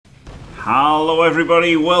Hello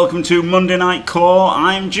everybody, welcome to Monday Night CAW.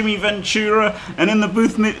 I'm Jimmy Ventura, and in the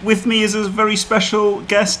booth with me is a very special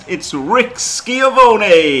guest. It's Rick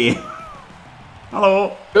Schiavone.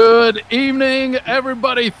 Hello. Good evening,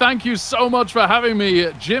 everybody. Thank you so much for having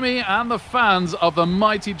me, Jimmy, and the fans of the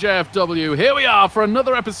mighty JFW. Here we are for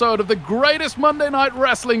another episode of the greatest Monday Night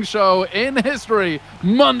Wrestling show in history,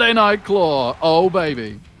 Monday Night CAW. Oh,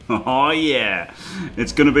 baby. Oh yeah,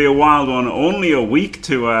 it's going to be a wild one. Only a week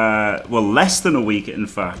to, well, less than a week, in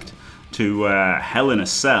fact, to Hell in a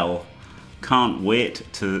Cell. Can't wait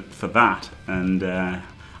for that. And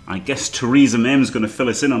I guess Theresa May's going to fill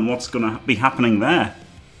us in on what's going to be happening there.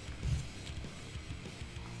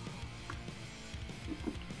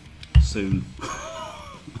 Soon.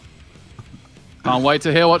 Can't wait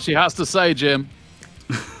to hear what she has to say, Jim.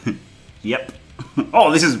 Yep.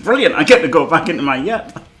 Oh, this is brilliant. I get to go back into my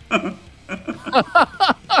yep.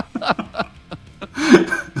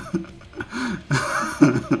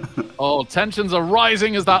 Oh, tensions are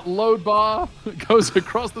rising as that load bar goes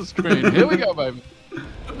across the screen. Here we go, baby.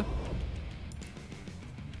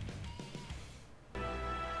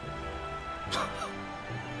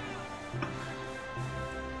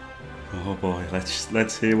 Oh boy,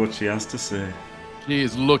 let's hear what she has to say. She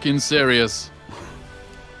is looking serious.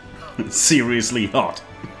 Seriously hot.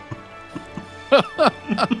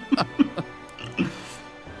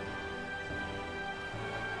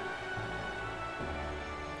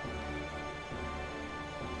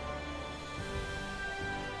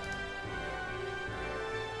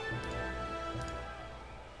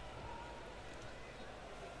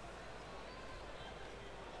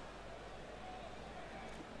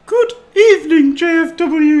 Good evening,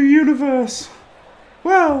 JFW Universe.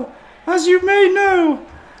 Well, as you may know,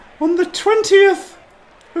 on the 20th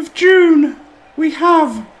of June, we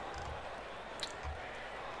have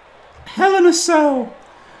Hell in a Cell.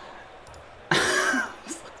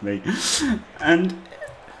 Fuck me. And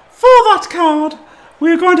for that card,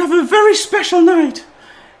 we're going to have a very special night.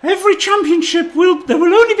 Every championship there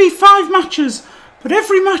will only be 5 matches, but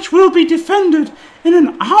every match will be defended in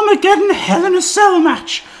an Armageddon Hell in a Cell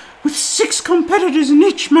match with 6 competitors in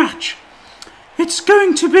each match. It's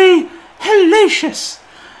going to be hellacious.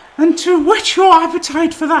 And to whet your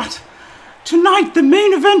appetite for that, tonight the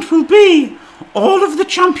main event will be all of the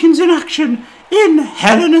champions in action in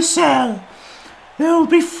Hell in a Cell. There will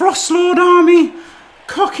be Frostlord Army,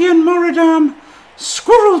 Cocky and Moradam,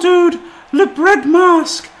 Squirrel Dude, Le Bread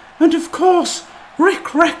Mask, and of course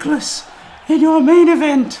Rick Reckless in your main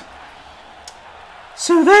event.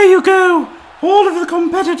 So there you go. All of the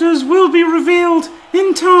competitors will be revealed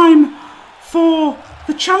in time for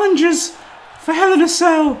the challenges for Hell in a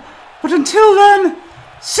Cell. But until then,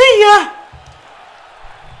 see ya!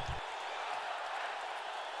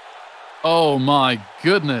 Oh my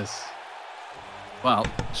goodness. Well,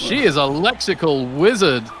 she is a lexical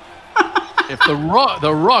wizard. If the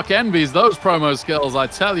Rock envies those promo skills, I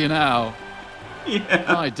tell you now. Yeah.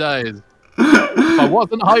 My days. If I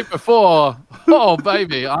wasn't hyped before, oh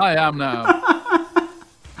baby, I am now.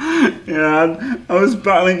 Yeah, I was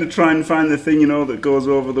battling to try and find the thing, you know, that goes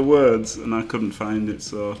over the words, and I couldn't find it,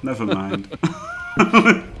 so never mind.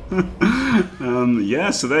 Yeah,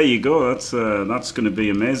 so there you go. That's going to be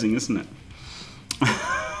amazing, isn't it?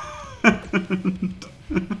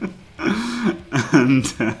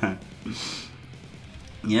 And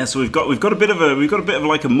yeah, so we've got a bit of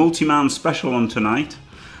like a multi-man special on tonight.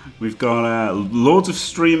 We've got loads of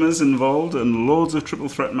streamers involved and loads of triple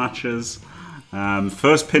threat matches.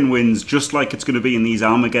 First pin wins, just like it's going to be in these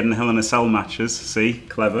Armageddon Hell in a Cell matches. See?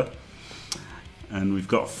 Clever. And we've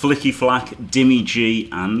got Flicky Flack, Dimmy G,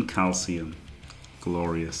 and Calcium.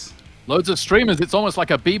 Glorious. Loads of streamers. It's almost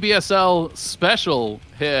like a BBSL special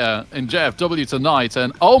here in JFW tonight.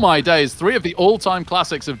 And oh my days, 3 of the all-time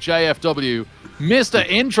classics of JFW. Mr.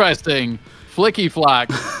 Interesting, Flicky Flack,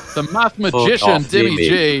 the Math Magician, Dimmy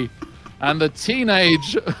G, and the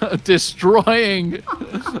teenage destroying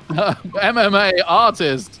MMA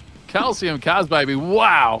artist, Calcium Kaz, baby.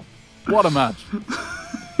 Wow. What a match.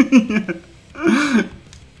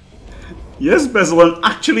 Yes, Bezel, and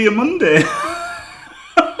actually a Monday.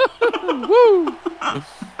 Woo.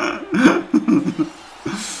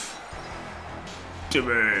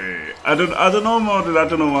 Jimmy. I don't know, Mordred. I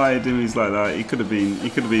don't know why Jimmy's like that. He could have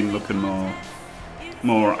been looking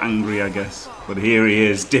more angry, I guess. But here he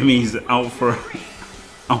is. Dimmy's out for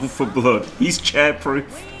blood. He's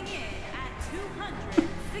chair-proof.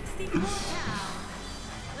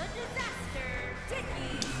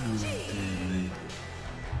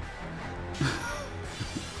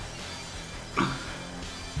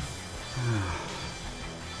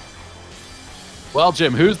 Well,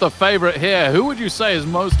 Jim, who's the favorite here? Who would you say is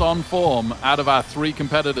most on form out of our 3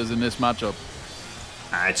 competitors in this matchup?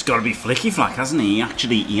 It's got to be Flicky Flack, hasn't he?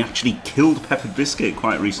 He actually killed Peppered Biscuit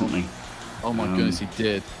quite recently. Oh my goodness, he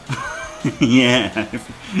did. Yeah,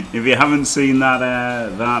 if you haven't seen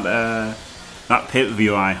that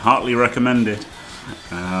pay-per-view, I heartily recommend it.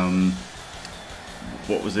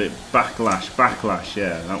 What was it? Backlash.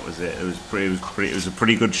 Yeah, that was it. It was a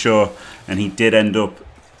pretty good show, and he did end up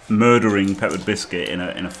murdering Peppered Biscuit in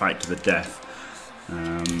a fight to the death.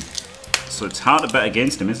 So it's hard to bet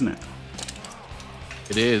against him, isn't it?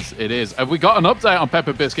 It is. It is. Have we got an update on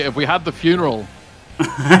Peppered Biscuit? Have we had the funeral?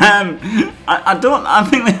 I don't. I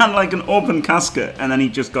think they had like an open casket, and then he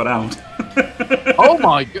just got out. Oh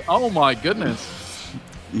my goodness!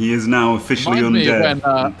 He is now officially undead, when,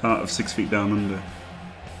 part of 6 Feet Down Under.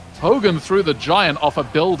 Hogan threw the Giant off a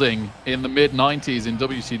building in the mid-90s in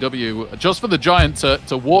WCW, just for the Giant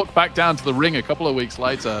to walk back down to the ring a couple of weeks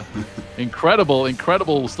later.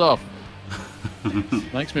 Incredible stuff.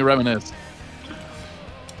 Makes me reminisce.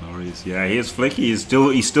 Glorious. Yeah, he is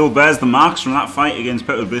Flicky. He still bears the marks from that fight against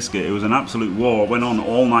Peppered Biscuit. It was an absolute war. It went on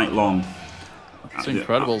all night long. It's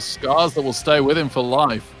incredible. Scars that will stay with him for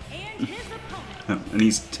life. And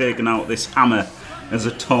he's taken out this hammer as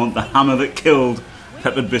a taunt. The hammer that killed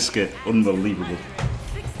Peppered Biscuit. Unbelievable.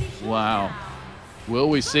 Wow. Will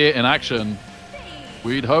we see it in action?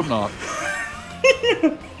 We'd hope not.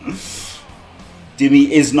 Dimmy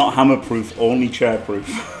is not hammer-proof, only chair-proof.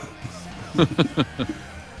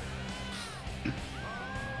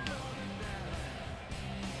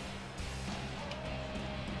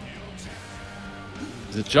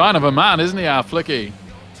 He's a giant of a man, isn't he, our Flicky?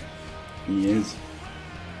 He is.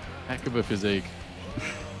 Heck of a physique.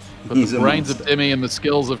 But the brains of Dimmy and the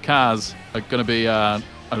skills of Kaz are going to be a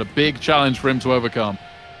big challenge for him to overcome.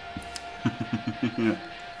 Yeah.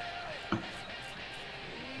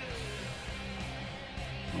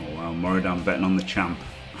 Oh wow, Moradam betting on the champ.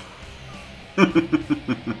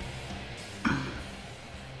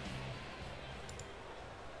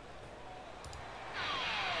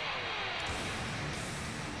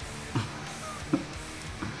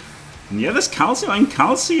 And yeah, this Calcium, and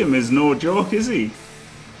Calcium is no joke, is he?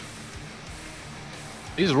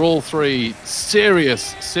 These are all 3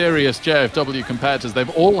 serious JFW competitors. They've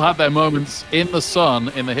all had their moments in the sun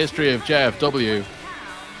in the history of JFW.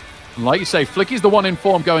 And like you say, Flicky's the one in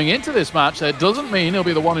form going into this match. That doesn't mean he'll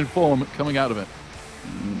be the one in form coming out of it.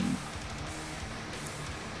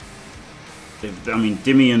 I mean,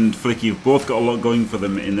 Dimmy and Flicky have both got a lot going for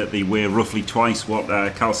them in that they weigh roughly twice what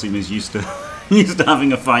Calcium is used to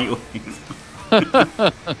having a fight with.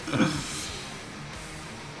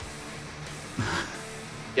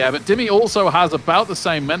 Yeah, but Dimmy also has about the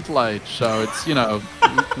same mental age, so it's, you know,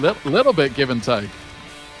 little bit give and take.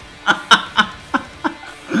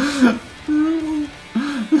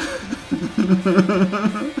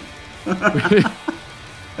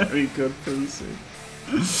 Very good, Pussy.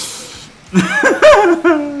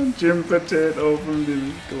 Jim Potato from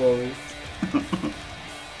Dimmy. Glorious.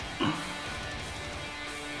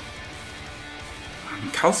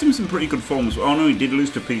 Calcium's in pretty good form as well. Oh no, he did lose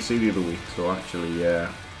to PC the other week, so actually, yeah.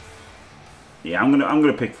 Yeah, I'm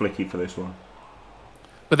gonna pick Flicky for this one.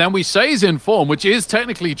 But then we say he's in form, which is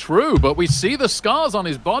technically true, but we see the scars on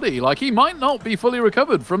his body. Like, he might not be fully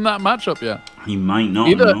recovered from that matchup yet. He might not,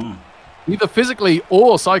 either physically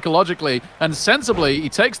or psychologically. And sensibly, he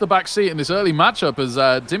takes the back seat in this early matchup as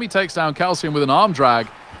Dimmy takes down Calcium with an arm drag.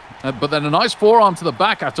 But then a nice forearm to the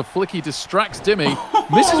back after Flicky distracts Dimmy.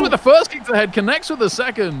 Misses with the first kick to the head, connects with the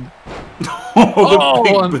second.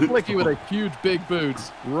 And Flicky with a huge big boot.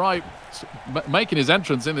 Right, making his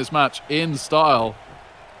entrance in this match in style.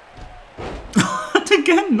 And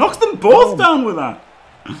again, knocks them both down with that.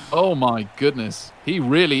 Oh my goodness. He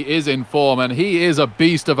really is in form, and he is a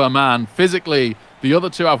beast of a man. Physically, the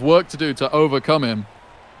other 2 have work to do to overcome him.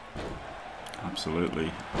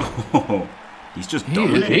 Absolutely. He's just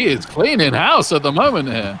he is cleaning house at the moment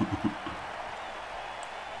here.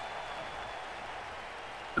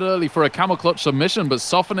 Early for a camel clutch submission, but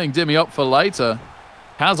softening Dimmy up for later.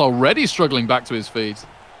 Kaz already struggling back to his feet.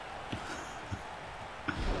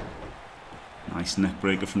 Nice neck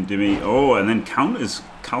breaker from Dimmy. Oh, and then counters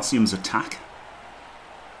Calcium's attack.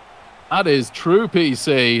 That is true,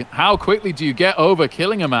 PC. How quickly do you get over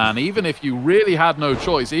killing a man, even if you really had no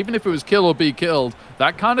choice? Even if it was kill or be killed,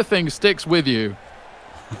 that kind of thing sticks with you.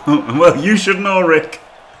 Well, you should know, Rick.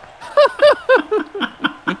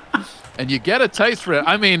 And you get a taste for it.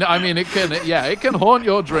 I mean, it can haunt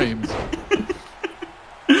your dreams.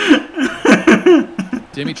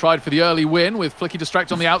 Dimmy tried for the early win with Flicky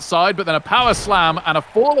distract on the outside, but then a power slam and a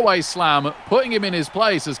fall-away slam, putting him in his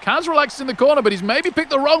place as Kaz relaxes in the corner, but he's maybe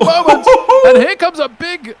picked the wrong moment. And here comes a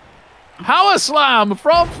big power slam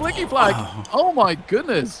from Flicky Flag. Oh my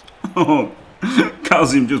goodness. Oh,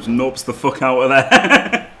 Calcium just nopes the fuck out of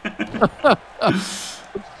there.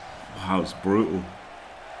 Wow, it's brutal.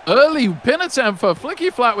 Early pin attempt for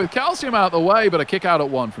Flicky Flat with Calcium out the way, but a kick out at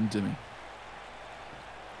 1 from Dimmy.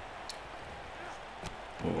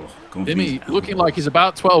 Dimmy looking like he's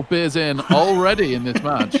about 12 beers in already in this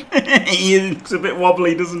match. He looks a bit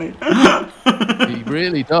wobbly, doesn't he? He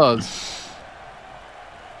really does.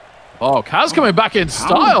 Oh, Kaz coming back in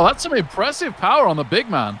style. That's some impressive power on the big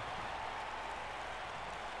man.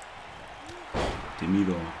 Dimmy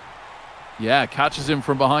though. Yeah, catches him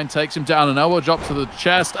from behind, takes him down, an elbow drop to the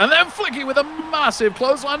chest, and then Flicky with a massive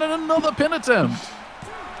clothesline and another pin attempt.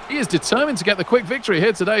 He is determined to get the quick victory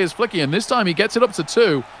here today as Flicky, and this time he gets it up to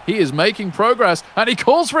 2. He is making progress, and he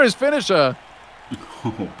calls for his finisher.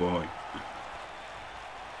 Oh, boy.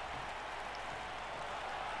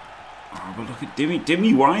 Oh, but look at Dimmy.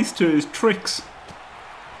 Dimmy wise to his tricks.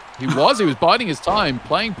 He was biding his time,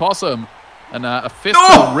 playing possum, and a fist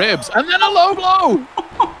to the ribs, and then a low blow.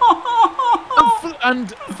 And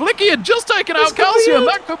Flicky had just taken out Calcium.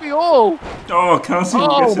 That could be all. Oh, Calcium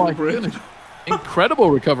gets my goodness.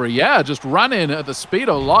 Incredible recovery. Yeah, just ran in at the speed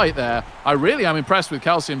of light there. I really am impressed with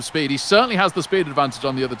Calcium's speed. He certainly has the speed advantage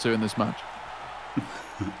on the other two in this match.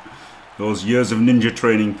 Those years of ninja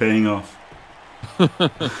training paying off.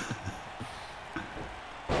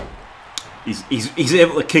 He's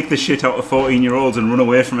able to kick the shit out of 14-year-olds and run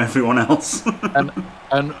away from everyone else.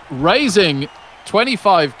 and raising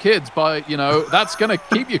 25 kids by, you know, that's going to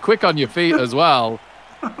keep you quick on your feet as well.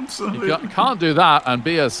 Absolutely. You can't do that and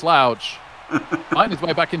be a slouch. Find his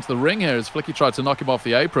way back into the ring here as Flicky tried to knock him off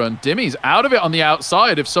the apron. Dimmy's out of it on the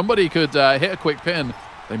outside. If somebody could hit a quick pin,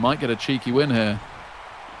 they might get a cheeky win here.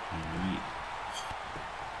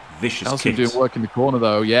 Vicious Calcium kicks. doing work in the corner,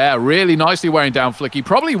 though. Yeah, really nicely wearing down Flicky.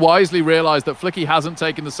 Probably wisely realized that Flicky hasn't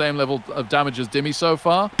taken the same level of damage as Dimmy so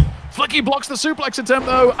far. Flicky blocks the suplex attempt,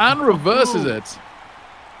 though, and reverses it.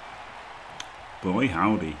 Boy,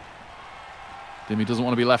 howdy. Dimmy doesn't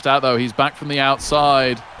want to be left out, though. He's back from the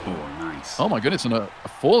outside. Oh, nice. Oh, my goodness. And a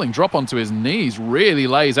falling drop onto his knees really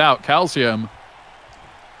lays out Calcium.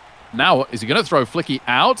 Now, is he going to throw Flicky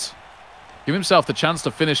out? Give himself the chance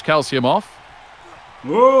to finish Calcium off.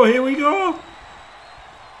 Whoa, here we go.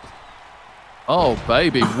 Oh,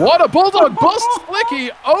 baby. What a bulldog busts Flicky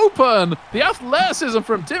open. The athleticism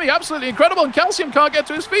from Dimmy, absolutely incredible. And Calcium can't get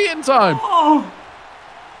to his feet in time. Oh.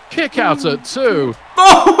 Kick out at 2.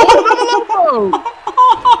 Oh,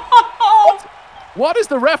 what is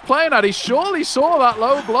the ref playing at? He surely saw that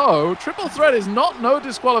low blow. Triple threat is not no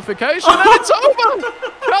disqualification, and it's over.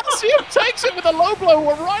 Calcium takes it with a low blow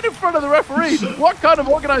right in front of the referee. What kind of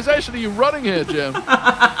organization are you running here, Jim?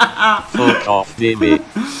 Fuck off, Dimmy.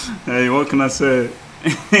 Hey, what can I say?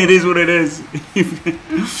 It is what it is.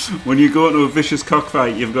 When you go into a vicious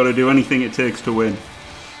cockfight, you've got to do anything it takes to win.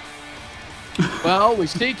 Well, we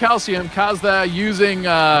see Calcium Kaz there using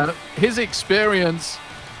his experience.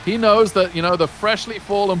 He knows that, you know, the freshly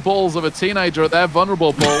fallen balls of a teenager at their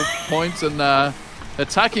vulnerable points, and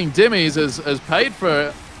attacking Dimmy's has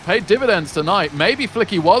paid dividends tonight. Maybe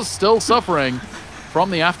Flicky was still suffering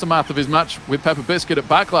from the aftermath of his match with Pepper Biscuit at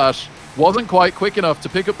Backlash. Wasn't quite quick enough to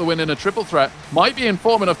pick up the win in a triple threat. Might be in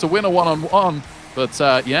form enough to win a one-on-one. But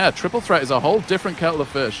yeah, triple threat is a whole different kettle of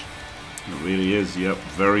fish. It really is, yep.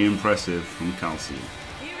 Very impressive from Calcium.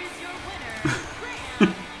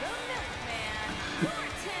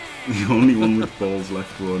 The only one with balls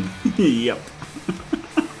left won. Yep.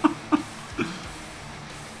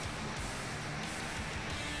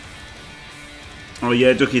 Oh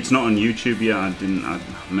yeah, Ducky, it's not on YouTube yet. I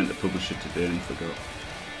meant to publish it today and forgot.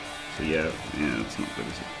 So yeah, it's not good,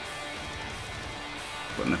 is it?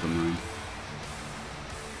 But never mind.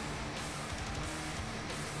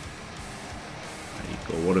 There you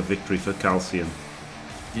go. What a victory for Calcium.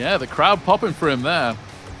 Yeah, the crowd popping for him there.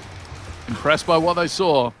 Impressed by what they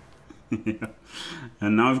saw. Yeah.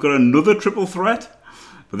 And now we've got another triple threat,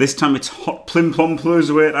 but this time it's hot plim plom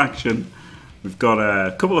cruiserweight action. We've got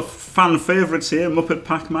a couple of fan favourites here: Muppet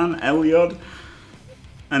Pac-Man, Elyod,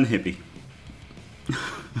 and Hippie.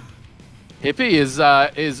 Hippie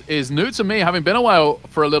is new to me, having been away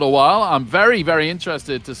for a little while. I'm very, very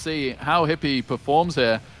interested to see how Hippie performs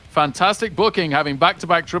here. Fantastic booking, having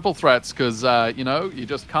back-to-back triple threats, because you know, you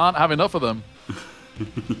just can't have enough of them.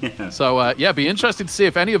 Yeah. So, yeah, be interested to see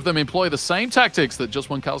if any of them employ the same tactics that just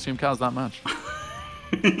won Calcium Kaz that match.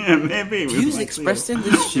 Yeah, maybe. Views expressed in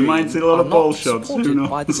this You stream might see a lot are of ball not shots. Who supported knows?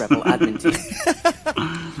 by the Rebel admin team.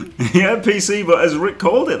 Yeah, PC, but as Rick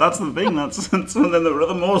called it, that's the thing. That's when they're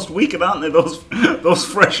the most wicked, aren't they? Those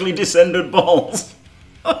freshly descended balls.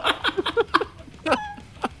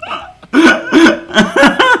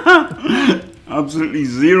 Absolutely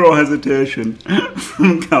zero hesitation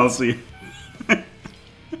from Kelsey.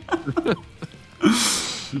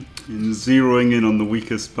 In zeroing in on the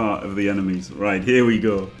weakest part of the enemies. Right, here we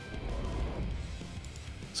go.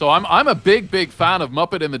 So I'm a big fan of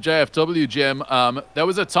Muppet in the JFW, Jim. There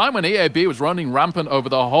was a time when EAB was running rampant over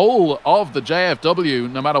the whole of the JFW,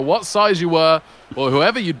 no matter what size you were or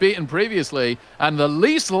whoever you'd beaten previously, and the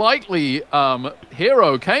least likely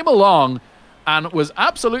hero came along and was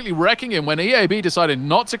absolutely wrecking him when EAB decided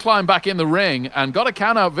not to climb back in the ring and got a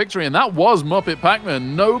count-out victory, and that was Muppet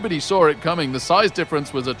Pac-Man. Nobody saw it coming. The size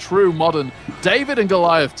difference was a true modern David and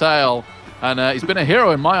Goliath tale, and he's been a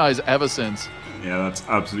hero in my eyes ever since. Yeah, that's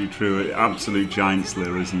absolutely true. Absolute giant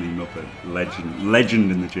slayer, isn't he, Muppet?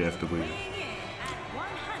 Legend in the JFW.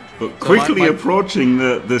 But quickly approaching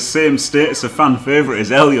the same status of fan favourite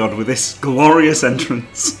as Elliot with this glorious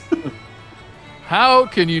entrance. How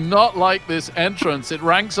can you not like this entrance? It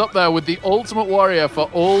ranks up there with the Ultimate Warrior for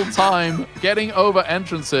all time getting over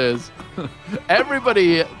entrances.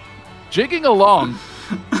 Everybody jigging along.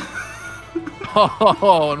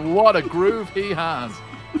 Oh, and what a groove he has.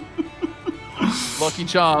 Lucky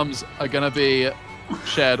Charms are going to be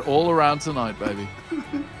shared all around tonight, baby.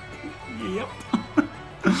 Yep.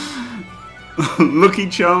 Lucky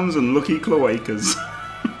Charms and Lucky Cloacas.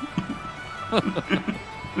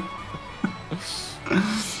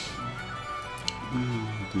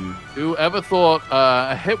 Who ever thought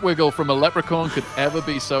a hip wiggle from a leprechaun could ever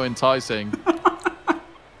be so enticing?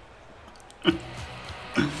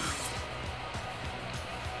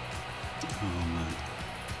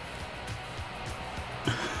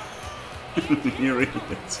 Here it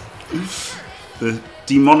is. The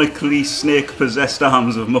demonically snake-possessed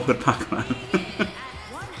arms of Muppet Pac-Man.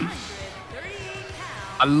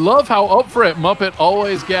 I love how up for it Muppet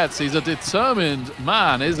always gets. He's a determined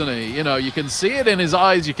man, isn't he? You know, you can see it in his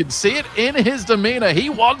eyes. You can see it in his demeanor.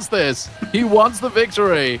 He wants this. He wants the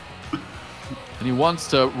victory. And he wants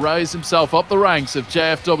to raise himself up the ranks of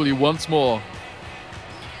JFW once more.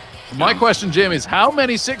 My question, Jim, is how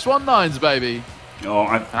many 619s, baby? Oh,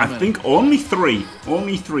 I think only 3.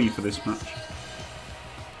 Only 3 for this match.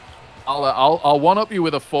 I'll one-up you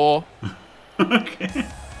with a 4. Okay.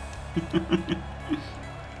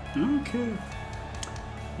 Okay.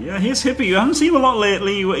 Yeah, here's Hippie. You haven't seen him a lot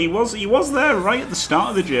lately. He was there right at the start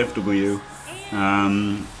of the JFW,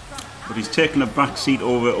 but he's taken a back seat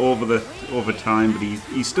over time. But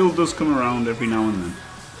he still does come around every now and then.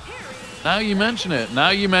 Now you mention it.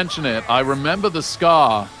 I remember the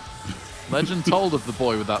scar. Legend told of the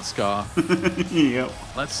boy with that scar. Yep.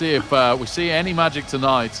 Let's see if we see any magic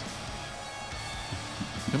tonight.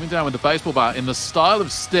 Coming down with the baseball bat in the style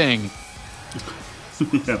of Sting.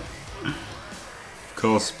 Yeah. Of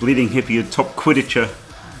course, Bleeding Hippie, a top Quidditcher,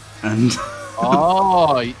 and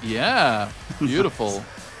oh yeah, beautiful.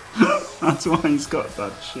 That's why he's got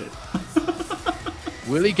that shit.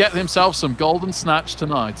 Will he get himself some golden snatch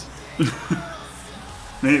tonight?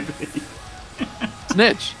 Maybe.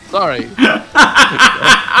 Snitch. Sorry.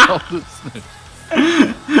 Golden snitch.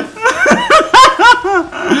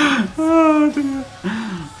 Oh dear.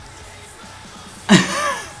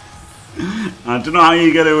 I don't know how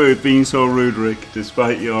you get away with being so rude, Rick,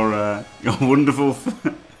 despite your wonderful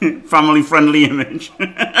family-friendly image.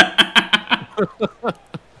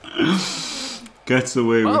 Gets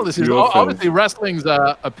away with. Well, this is obviously wrestling's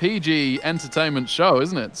a PG entertainment show,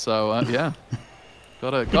 isn't it? So yeah,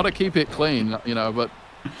 gotta keep it clean, you know. But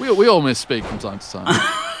we all misspeak from time to time.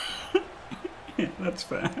 Yeah, that's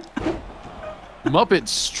fair. Muppet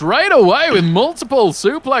straight away with multiple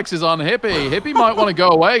suplexes on Hippie. Hippie might want to go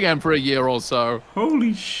away again for a year or so.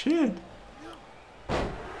 Holy shit.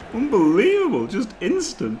 Unbelievable. Just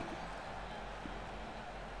instant.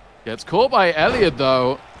 Gets caught by Elliot,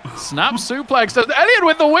 though. Snap suplex. Does Elliot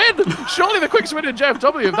with the win? Surely the quickest win in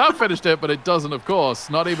JFW if that finished it, but it doesn't, of course.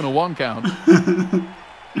 Not even a 1 count.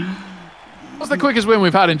 What's the quickest win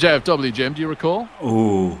we've had in JFW, Jim? Do you recall?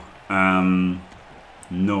 Oh,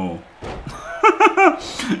 no.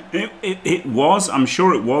 It was, I'm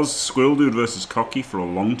sure it was Squirrel Dude versus Cocky for a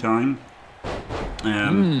long time.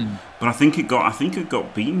 But I think it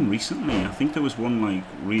got beaten recently. I think there was one like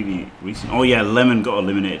really recent. Oh yeah, Lemon got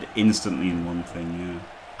eliminated instantly in one thing.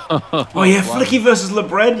 Yeah. Oh yeah, Flicky versus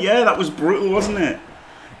LeBread. Yeah, that was brutal, wasn't it?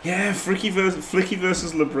 Yeah, Flicky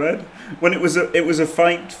versus LeBred. When it was a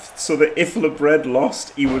fight, so that if LeBred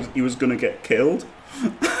lost, he was gonna get killed.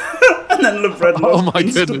 And then LeBred lost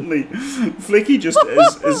instantly. Flicky just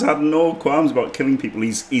has had no qualms about killing people.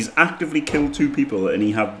 He's actively killed 2 people, and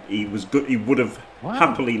he would have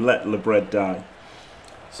happily let LeBred die.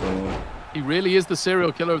 So he really is the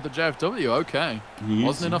serial killer of the JFW. Okay,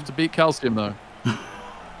 wasn't enough to beat Calcium though.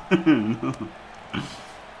 No.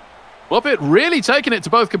 Muppet really taking it to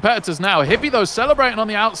both competitors now. Hippie, though, celebrating on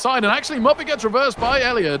the outside. And actually, Muppet gets reversed by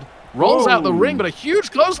Elliot. Rolls out the ring, but a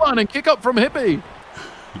huge clothesline and kick up from Hippie.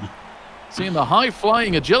 Seeing the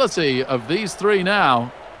high-flying agility of these 3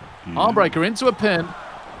 now. Armbreaker into a pin.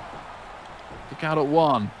 Kick out at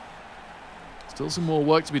 1. Still some more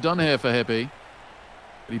work to be done here for Hippie.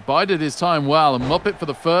 But he bided his time well. And Muppet, for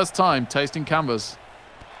the first time, tasting canvas.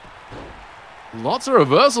 Lots of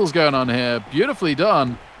reversals going on here. Beautifully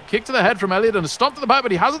done. Kick to the head from Elliot and a stomp to the back,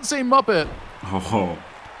 but he hasn't seen Muppet. Oh.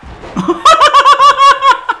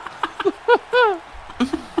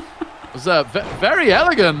 It was very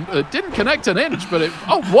elegant. It didn't connect an inch, but it...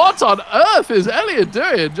 Oh, what on earth is Elliot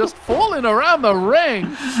doing? Just falling around the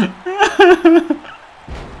ring.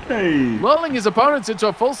 Hey. Lulling his opponents into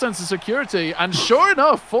a full sense of security, and sure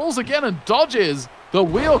enough, falls again and dodges the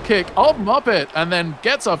wheel kick of Muppet, and then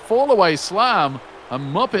gets a fall-away slam,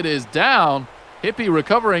 and Muppet is down. Hippie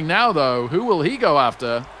recovering now, though. Who will he go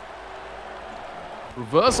after?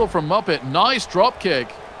 Reversal from Muppet. Nice drop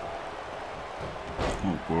kick.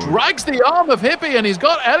 Oh, Drags the arm of Hippie, and he's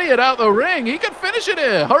got Elliot out the ring. He can finish it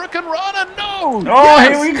here. Hurricane Rana, no! Oh, yes!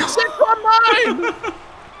 Here we go. 619!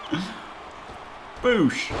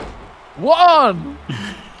 Boosh. 1!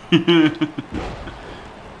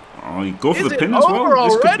 Oh, you go for the pin as well. Over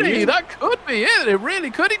This already? That could be it. It really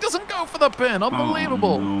could. He doesn't go for the pin.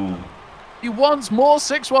 Unbelievable. Oh, no. He wants more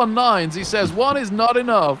 619s. He says 1 is not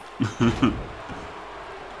enough.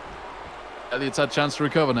 Elliot's had a chance to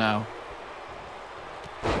recover now.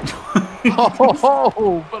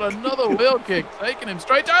 Oh, but another wheel kick taking him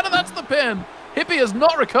straight down, and that's the pin. Hippie has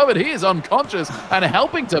not recovered. He is unconscious and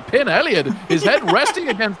helping to pin Elliot, his head resting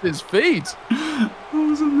against his feet. That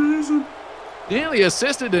was amazing. Nearly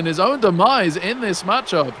assisted in his own demise in this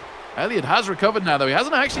matchup. Elliot has recovered now, though. He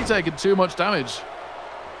hasn't actually taken too much damage.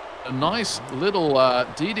 A nice little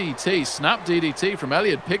DDT, snap DDT from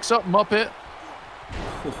Elliot. Picks up Muppet.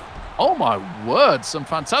 Oh, my word. Some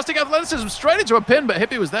fantastic athleticism straight into a pin, but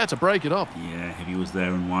Hippie was there to break it up. Yeah, Hippie was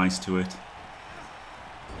there and wise to it.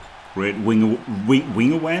 Great wing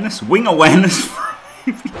awareness? Wing awareness.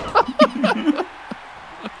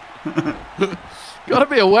 Got to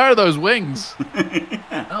be aware of those wings.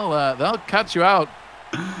 They'll catch you out.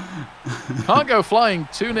 Can't go flying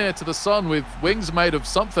too near to the sun with wings made of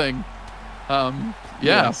something.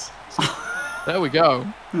 Yes. There we go.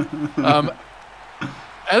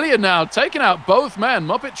 Elliot now taking out both men.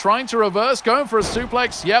 Muppet trying to reverse, going for a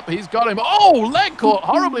suplex. Yep, he's got him. Oh, leg caught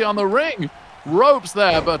horribly on the ring. Ropes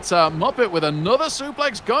there, but Muppet with another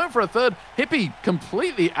suplex, going for a third. Hippie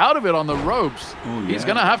completely out of it on the ropes. Oh, yeah. He's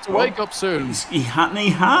going to have to wake up soon. He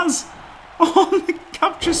has. Oh, the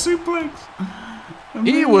capture suplex.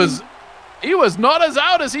 He was not as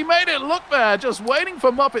out as he made it look there, just waiting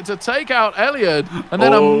for Muppet to take out Elliot, and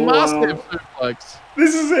then a massive suplex.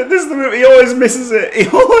 This is it. This is the move. He always misses it. He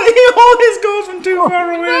always goes from too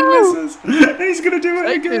far away and misses. And he's going to do it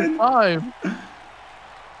Take again. his time.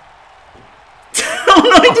 Oh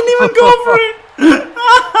no, he didn't even go for it.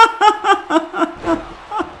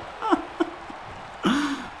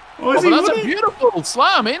 But that's a beautiful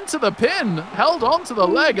slam into the pin, held onto the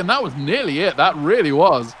leg, and that was nearly it. That really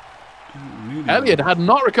was. Elliot had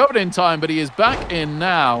not recovered in time, but he is back in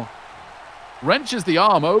now. Wrenches the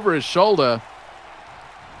arm over his shoulder.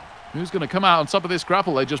 Who's going to come out on top of this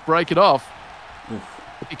grapple? They just break it off.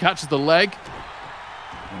 He catches the leg.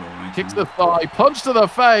 Kicks the thigh. Punch to the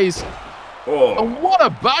face. Oh. And what a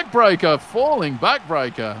backbreaker. Falling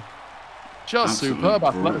backbreaker. Just superb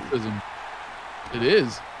athleticism. It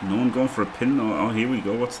is. No one going for a pin. Oh, here we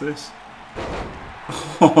go. What's this?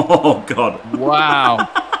 Oh, God. Wow.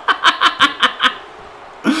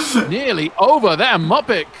 Nearly over there.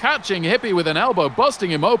 Muppet catching Hippie with an elbow,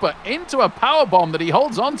 busting him open into a powerbomb that he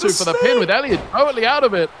holds onto for the pin with Elliot totally out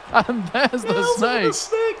of it. And there's the snake. The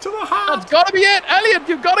snake to the heart. That's got to be it. Elliot,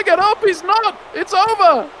 you've got to get up. He's not. It's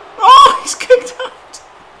over. Oh, he's kicked out.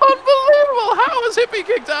 Unbelievable. How was Hippie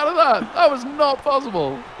kicked out of that? That was not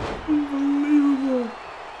possible. Unbelievable.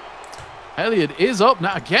 Elliot is up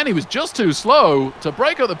now. Again, he was just too slow to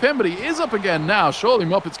break up the pin, but he is up again now. Surely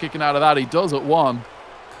Muppet's kicking out of that. He does at 1.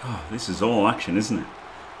 Oh, this is all action, isn't it?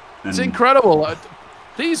 It's incredible.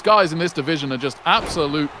 These guys in this division are just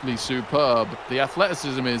absolutely superb. The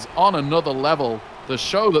athleticism is on another level. The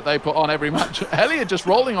show that they put on every match. Elliot just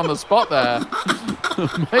rolling on the spot there.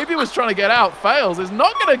 Maybe was trying to get out. Fails. Is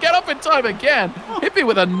not going to get up in time again. Hippie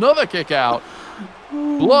with another kick out.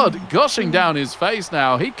 Blood gushing down his face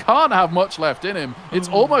now. He can't have much left in him. It's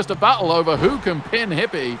almost a battle over who can pin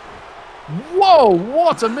Hippie. Whoa,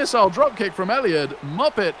 what a missile dropkick from Elliot.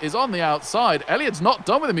 Muppet is on the outside. Elliot's not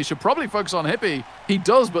done with him. He should probably focus on Hippie. He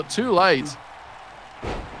does, but too late.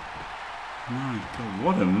 My God,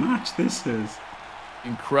 what a match this is.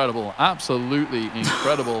 Incredible. Absolutely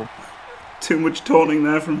incredible. Too much taunting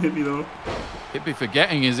there from Hippie, though. Hippie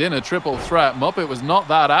forgetting his inner triple threat. Muppet was not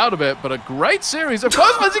that out of it, but a great series of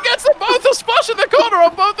close. He gets them both. A splash in the corner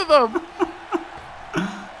on both of them.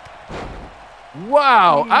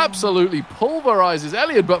 Wow, absolutely pulverizes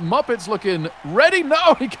Elliot, but Muppet's looking ready.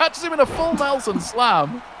 No, he catches him in a full Nelson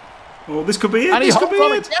slam. Oh, this could be it. And he holds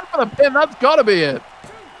on again for the pin. That's got to be it.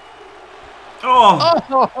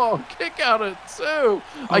 Oh, kick out at 2.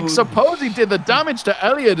 I suppose he did the damage to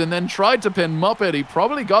Elliot and then tried to pin Muppet. He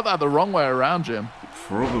probably got that the wrong way around, Jim.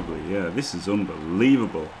 Probably, yeah. This is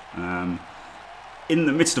unbelievable. In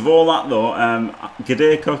the midst of all that, though,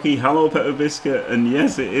 G'day Cocky, hello Pepper Biscuit, and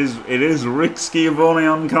yes, it is Rick Schiavone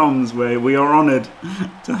on comms, where we are honoured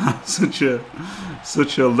to have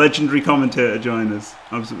such a legendary commentator join us.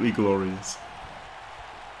 Absolutely glorious.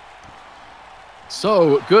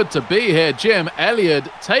 So good to be here, Jim. Elliot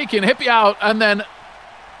taking Hippie out and then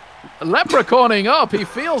leprechauning up. He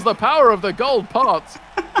feels the power of the gold pot.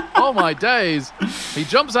 Oh my days. He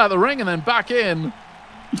jumps out of the ring and then back in.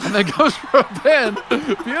 And then goes for a pin.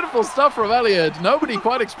 Beautiful stuff from Elliot. Nobody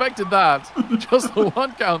quite expected that. Just the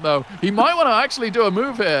 1 count, though. He might want to actually do a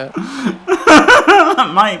move here.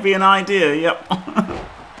 That might be an idea, yep.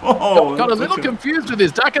 Got a little confused with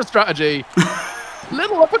his Daka strategy.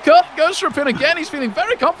 Little uppercut. Goes for a pin again. He's feeling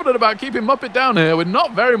very confident about keeping Muppet down here with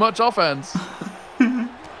not very much offense. Yeah.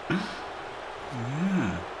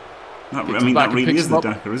 That really is the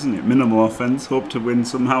Daka, isn't it? Minimal offense. Hope to win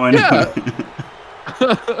somehow anyway. Yeah.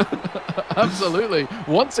 Absolutely.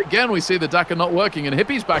 Once again, we see the Daka not working, and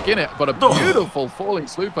Hippie's back in it, but a beautiful falling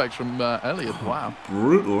suplex from Elliot. Wow.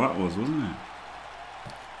 Brutal that was, wasn't it?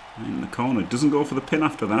 In the corner. Doesn't go for the pin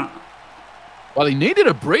after that. Well, he needed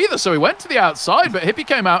a breather, so he went to the outside, but Hippie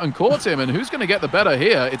came out and caught him, and who's going to get the better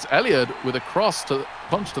here? It's Elliot with a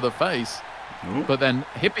punch to the face. Oh. But then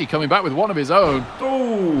Hippie coming back with one of his own.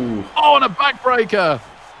 Oh, and a backbreaker.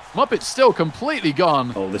 Muppet's still completely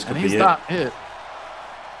gone. Oh, this could be it. That hit.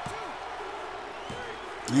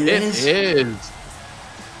 It is.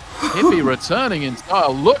 Hippie returning in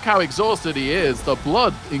style. Look how exhausted he is. The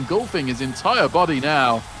blood engulfing his entire body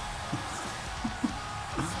now.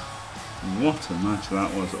 What a match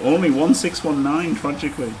that was. Only 1619,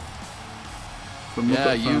 tragically.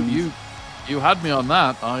 Yeah, you had me on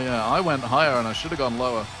that. I went higher and I should have gone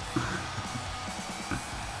lower.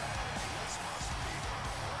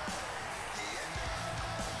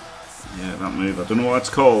 Yeah, that move. I don't know what it's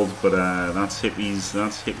called, but that's Hippie's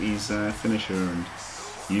finisher, and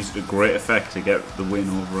he used it to great effect to get the win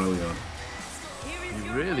over Elliot. He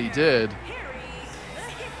really did.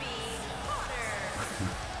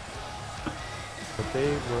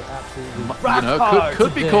 They were absolutely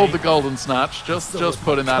could be called the Golden Snatch. Just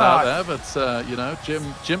putting that out there, but Jim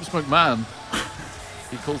McMahon,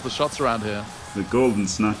 he calls the shots around here. The Golden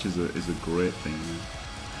Snatch is a great thing.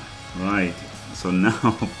 Man. Right. So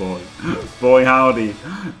now, boy howdy,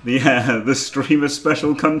 the streamer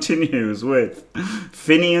special continues with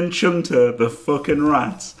Finny and Chunter, the fucking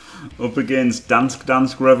rats, up against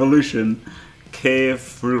Dansk Revolution,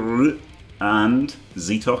 CAW and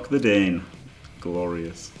Zitok the Dane.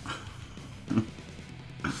 Glorious.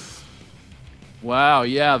 Wow,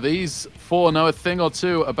 yeah, these 4 know a thing or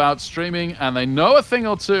two about streaming, and they know a thing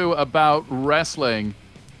or two about wrestling.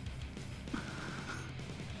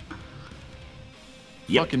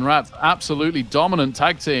 Yep. Fucking rats, absolutely dominant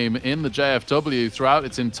tag team in the JFW throughout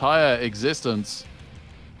its entire existence.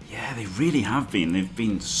 Yeah, they really have been. They've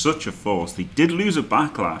been such a force. They did lose a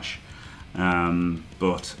Backlash,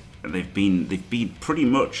 but they've been pretty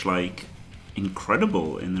much like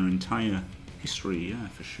incredible in their entire history. Yeah,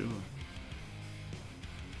 for sure.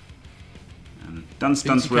 And Dance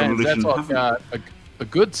Revolution a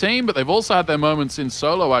good team, but they've also had their moments in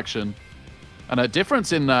solo action, and a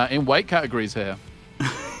difference in weight categories here.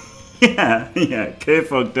 Yeah,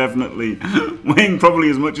 K-Fog definitely weighing probably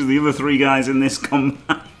as much as the other 3 guys in this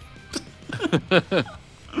combat.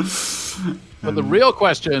 But the real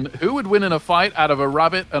question, who would win in a fight out of a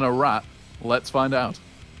rabbit and a rat? Let's find out.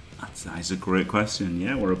 That's a great question.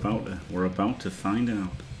 Yeah, we're about to find out.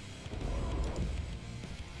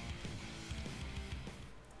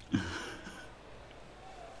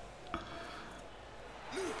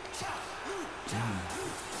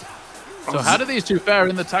 So how do these two fare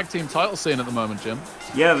in the tag team title scene at the moment, Jim?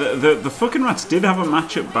 Yeah, the fucking Rats did have a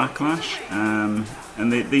match at Backlash,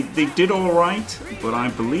 and they did all right, but I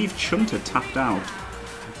believe Chunter tapped out,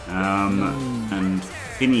 and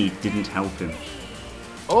Finney didn't help him.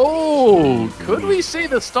 Oh, could we see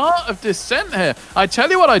the start of descent here? I tell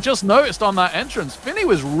you what, I just noticed on that entrance, Finney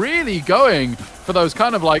was really going for those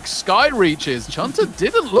kind of like sky reaches. Chunter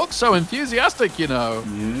didn't look so enthusiastic, you know.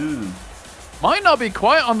 Yeah. Might not be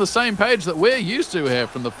quite on the same page that we're used to here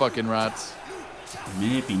from the fucking Rats.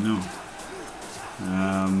 Maybe not.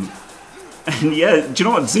 And yeah, do you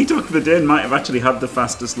know what? Zetok the Dane might have actually had the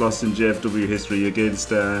fastest loss in JFW history against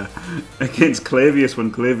Clavius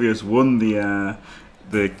when Clavius won the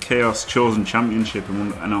Chaos Chosen Championship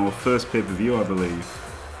in our first pay-per-view, I believe.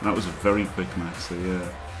 And that was a very quick match, so yeah.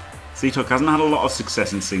 Zetok hasn't had a lot of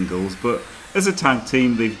success in singles, but as a tag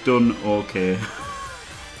team, they've done okay.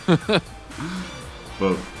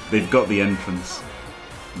 But they've got the entrance.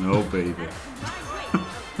 No, baby.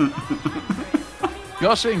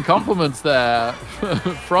 Gushing compliments there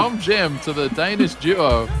from Jim to the Danish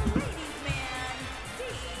duo.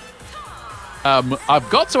 I've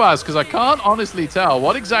got to ask, because I can't honestly tell,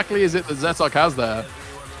 what exactly is it that Zetok has there?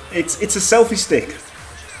 It's a selfie stick.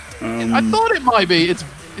 I thought it might be. It's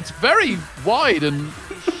very wide and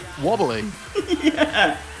wobbly.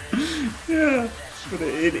 Yeah. But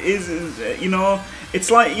it is, you know, it's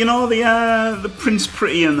like, you know, the Prince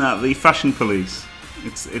Pretty and that, the Fashion Police.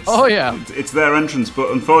 It's oh yeah, it's their entrance, but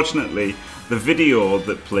unfortunately, the video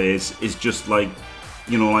that plays is just like,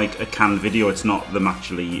 you know, like a canned video. It's not them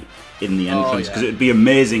actually in the entrance, because it'd be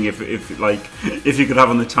amazing if you could have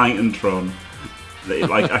on the Titantron,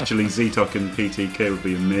 like actually Zetok and PTK would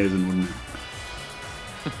be amazing, wouldn't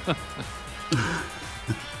it?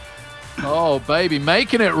 Oh, baby,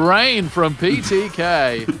 making it rain from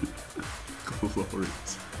PTK.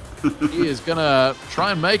 Glorious. He is going to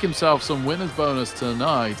try and make himself some winner's bonus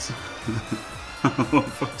tonight. Oh,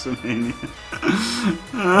 Foxamania.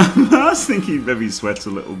 I was thinking maybe he sweats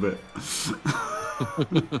a little bit.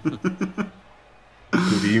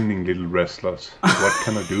 Good evening, little wrestlers. What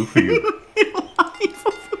can I do for you?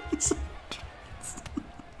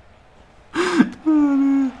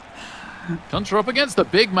 Chunter up against the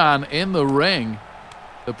big man in the ring.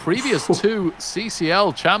 The previous two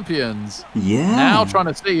CCL champions. Yeah. Now trying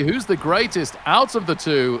to see who's the greatest out of the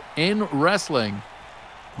two in wrestling.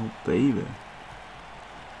 Oh, baby.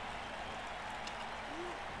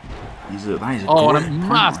 Oh, and a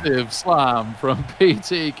massive slam from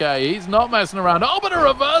PTK. He's not messing around. Oh, but a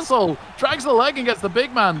reversal. Drags the leg and gets the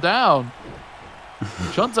big man down.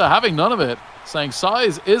 Chunter having none of it, saying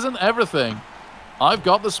size isn't everything. I've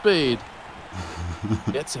got the speed.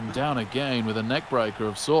 Gets him down again with a neck breaker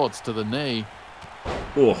of sorts to the knee.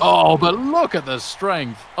 Oh, but look at the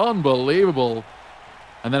strength. Unbelievable.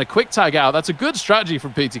 And then a quick tag out. That's a good strategy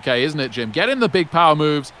from PTK, isn't it, Jim? Get in the big power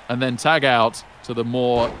moves and then tag out to the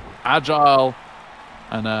more agile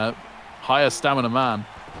and higher stamina man.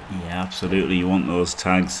 Yeah, absolutely. You want those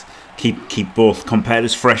tags. Keep both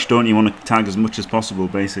competitors fresh, don't you? You want to tag as much as possible,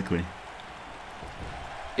 basically.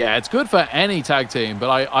 Yeah, it's good for any tag team, but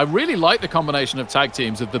I really like the combination of tag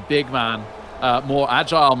teams of the big man, more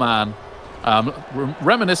agile man,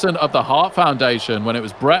 reminiscent of the Hart Foundation when it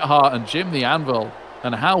was Bret Hart and Jim the Anvil,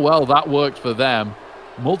 and how well that worked for them.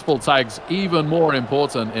 Multiple tags even more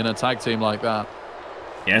important in a tag team like that.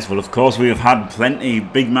 Yes, well, of course, we have had plenty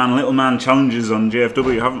big man, little man challenges on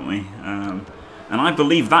JFW, haven't we? And I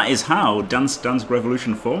believe that is how Dance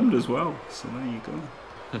Revolution formed as well. So there you go.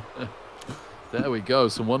 There we go.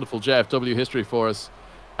 Some wonderful JFW history for us.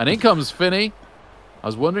 And in comes Finney. I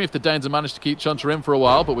was wondering if the Danes have managed to keep Chunter in for a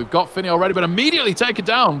while, but we've got Finney already, but immediately taken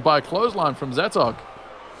down by a clothesline from Zetok.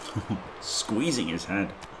 Squeezing his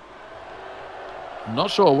head. I'm not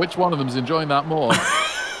sure which one of them's enjoying that more.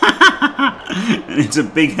 And it's a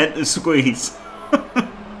big head to squeeze.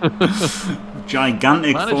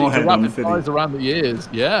 Gigantic forehead on Finney. Eyes around the ears,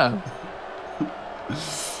 yeah.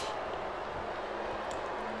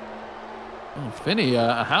 Oh, Finney,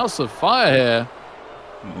 a house of fire here.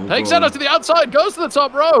 Oh, takes Zetok to the outside, goes to the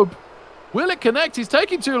top rope. Will it connect? He's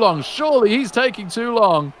taking too long. Surely he's taking too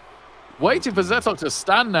long. Waiting for Zetok to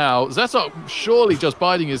stand now. Zetok surely just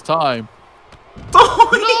biding his time. Oh,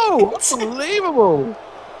 no! Unbelievable!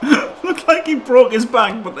 Looked like he broke his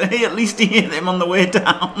back, but hey, at least he hit him on the way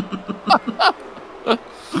down.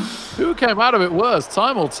 Who came out of it worse?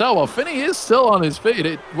 Time will tell. Well, Finney is still on his feet.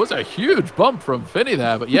 It was a huge bump from Finney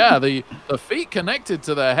there. But yeah, the feet connected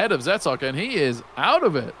to the head of Zetok, and he is out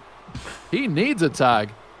of it. He needs a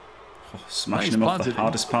tag. Oh, smashing him off the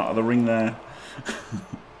hardest part of the ring there.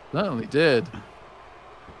 Certainly did.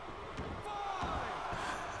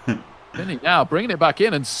 Finney now bringing it back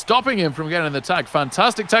in and stopping him from getting the tag.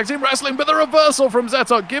 Fantastic tag team wrestling, but the reversal from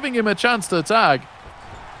Zetok giving him a chance to tag.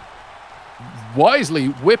 Wisely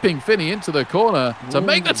whipping Finney into the corner to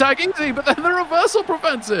make the tag easy, but then the reversal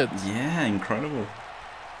prevents it. Yeah, incredible.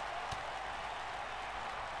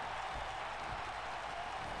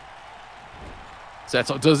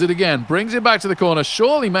 Zetok does it again, brings it back to the corner,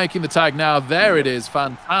 surely making the tag now. There it is.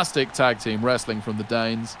 Fantastic tag team wrestling from the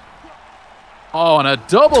Danes. Oh, and a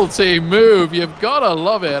double team move. You've got to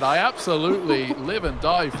love it. I absolutely live and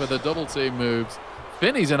die for the double team moves.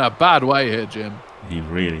 Finney's in a bad way here, Jim. He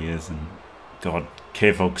really is. And God,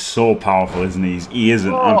 K-Fog's so powerful, isn't he? He is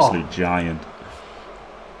an absolute giant.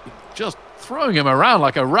 Just throwing him around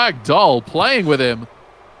like a rag doll, playing with him,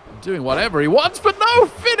 doing whatever he wants. But no,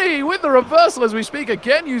 Finney with the reversal as we speak,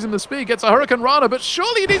 again using the speed, gets a Hurricane Rana, but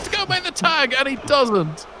surely he needs to go make the tag, and he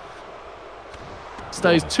doesn't.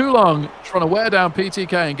 Stays too long trying to wear down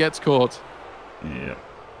PTK and gets caught. Yeah,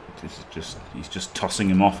 he's just tossing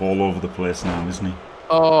him off all over the place now, isn't he?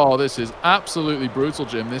 Oh, this is absolutely brutal,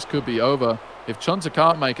 Jim. This could be over. If Chunter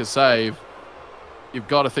can't make a save, you've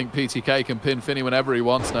got to think PTK can pin Finney whenever he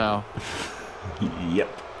wants now.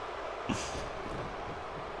 Yep.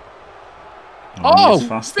 Oh,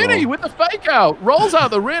 Finney with the fake out, rolls out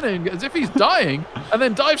the ring as if he's dying, and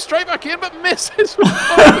then dives straight back in, but misses with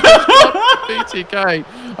PTK.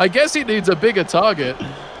 I guess he needs a bigger target.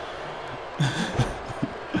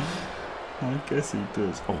 I guess he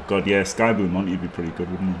does. Oh God, yeah, Sky Blue Monty would be pretty good,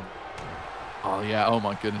 wouldn't he? Oh yeah, oh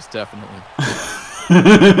my goodness, definitely.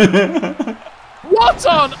 What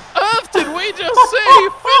on earth did we just see?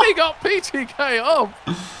 Finney got PTK up.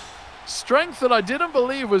 Strength that I didn't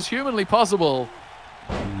believe was humanly possible.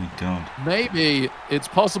 Oh my God. Maybe it's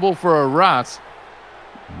possible for a rat.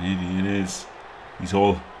 Maybe it is. He's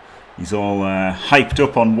all hyped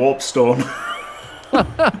up on Warpstone.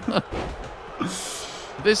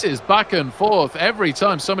 This is back and forth. Every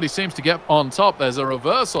time somebody seems to get on top, there's a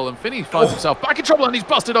reversal, and Finney finds himself back in trouble, and he's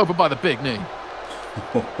busted open by the big knee.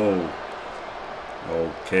 Oh,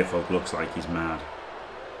 K-Fog looks like he's mad.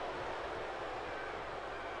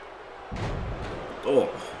 Oh,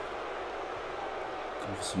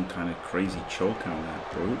 got some kind of crazy choke out there,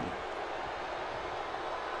 brutal.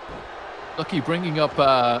 Ducky bringing up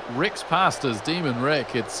Rick's past as Demon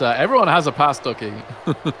Rick. It's everyone has a past, Ducky.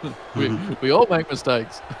 we all make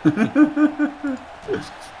mistakes.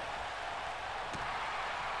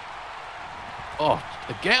 Oh,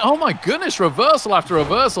 again! Oh my goodness! Reversal after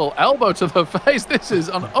reversal, elbow to the face. This is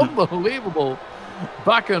an unbelievable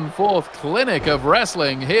back and forth clinic of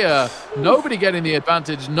wrestling here. Nobody getting the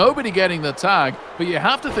advantage, nobody getting the tag, but you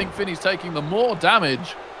have to think Finney's taking the more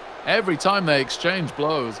damage every time they exchange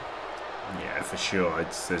blows. Yeah, for sure.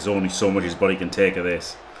 There's only so much his body can take of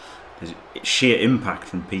this. There's sheer impact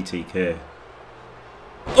from PTK.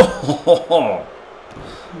 Oh,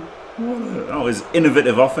 that was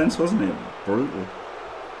innovative offense, wasn't it? Brutal.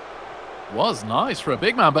 Was nice for a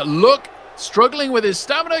big man, but look, struggling with his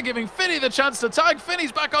stamina, giving Finney the chance to tag.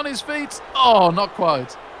 Finney's back on his feet. Oh, not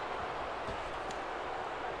quite.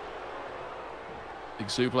 Big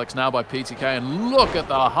suplex now by PTK, and look at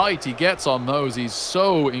the height he gets on those. He's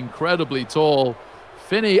so incredibly tall.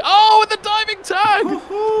 Finney, oh, with the diving tag!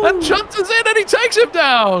 And Chunter's in, and he takes him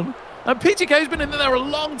down. And PTK's been in there a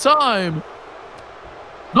long time.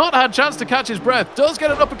 Not had a chance to catch his breath. Does get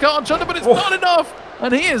an uppercut on Chunter, but it's not enough.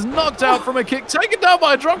 And he is knocked out from a kick, taken down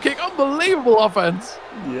by a drop kick. Unbelievable offense.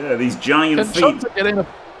 Yeah, these giant feet. Chunter get in?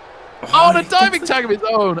 Oh, and a diving tag of his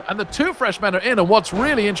own. And the two freshmen are in. And what's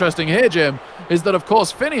really interesting here, Jim, is that, of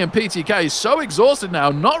course, Finney and PTK is so exhausted now,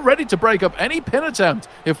 not ready to break up any pin attempt.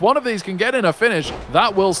 If one of these can get in a finish,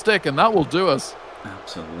 that will stick and that will do us.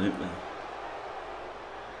 Absolutely.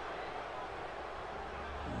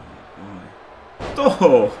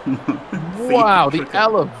 Oh, wow, the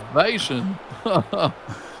elevation.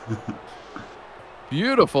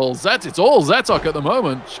 Beautiful. It's all Zetok at the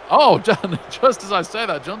moment. Oh, just as I say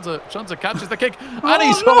that, Chunter catches the kick. And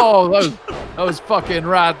he's, those fucking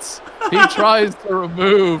rats. He tries to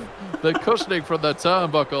remove the cushioning from the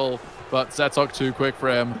turnbuckle, but Zetok too quick for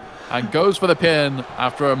him and goes for the pin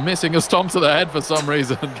after missing a stomp to the head for some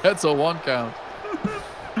reason. Gets a 1 count.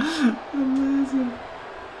 Amazing.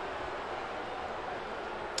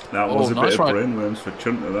 That was a nice bit right. of brainworms for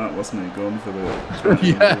Chunter, that, wasn't it? Going for the...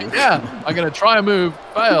 yeah. I'm going to try a move,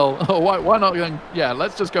 fail. Oh, why not? Yeah,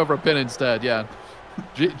 let's just go for a pin instead. Yeah.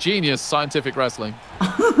 Genius scientific wrestling.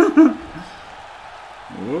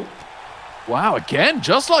 Wow, again,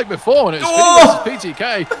 just like before when it was Finn versus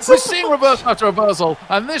PTK. We're seeing reversal after reversal,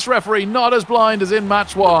 and this referee not as blind as in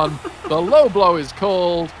match 1. The low blow is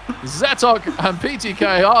called. Zetok and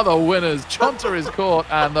PTK are the winners. Chunter is caught,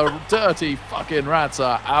 and the dirty fucking rats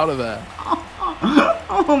are out of there.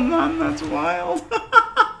 Oh man, that's wild.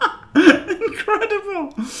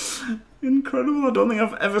 Incredible. Incredible. I don't think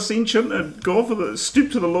I've ever seen Chunter go for the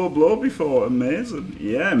stoop to the low blow before. Amazing.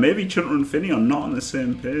 Yeah, maybe Chunter and Finney are not on the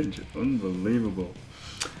same page. Unbelievable.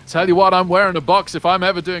 Tell you what, I'm wearing a box if I'm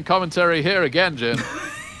ever doing commentary here again, Jim.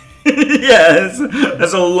 Yeah,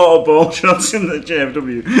 there's a lot of ball shots in the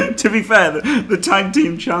JFW. To be fair, the tag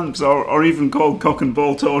team champs are even called cock and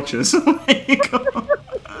ball torches. There you go.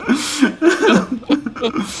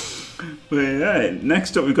 But yeah,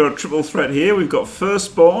 next up we've got a triple threat here. We've got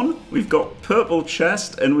Firstborn, we've got Purple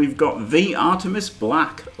Chest, and we've got the Artemis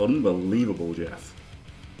Black. Unbelievable, Jeff.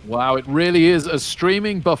 Wow, it really is a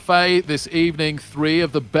streaming buffet this evening. 3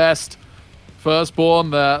 of the best.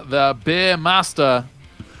 Firstborn, the beer master,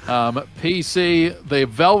 PC, the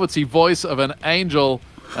velvety voice of an angel,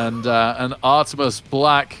 and an Artemis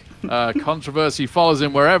Black. Controversy follows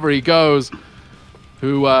him wherever he goes.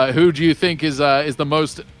 Who do you think is the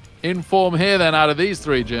most in form here then out of these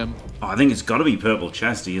 3, Jim? Oh, I think it's got to be Purple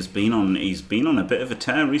Chest. He's been on a bit of a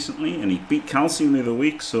tear recently, and he beat Calcium the other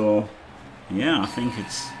week. So yeah, I think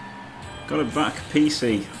it's got to back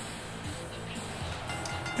PC.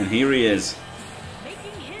 And here he is.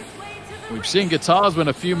 We've seen Guitars win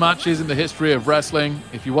a few matches in the history of wrestling.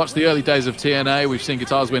 If you watch the early days of TNA, we've seen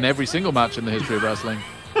Guitars win every single match in the history of wrestling.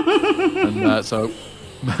 And so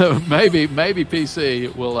maybe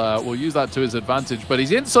PC will use that to his advantage. But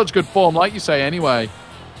he's in such good form, like you say, anyway,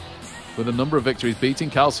 with a number of victories, beating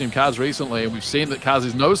Calcium Kaz recently, and we've seen that Kaz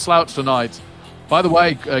is no slouch tonight. By the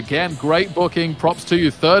way, again, great booking. Props to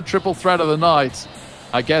you. 3rd triple threat of the night.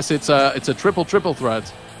 I guess it's a triple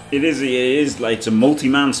threat. It is like it's a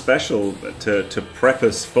multi-man special to prep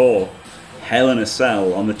us for Hell in a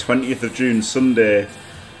Cell on the 20th of June, Sunday,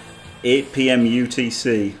 8 PM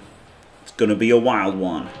UTC. It's going to be a wild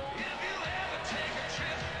one.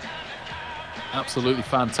 Absolutely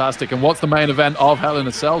fantastic. And what's the main event of Hell in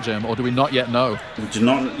a Cell, Jim? Or do we not yet know? We do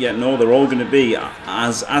not yet know. They're all going to be,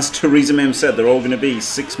 as Theresa May said, they're all going to be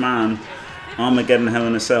 6-man Armageddon Hell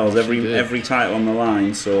in a Cells, every title on the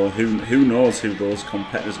line. So who knows who those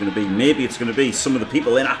competitors are going to be? Maybe it's going to be some of the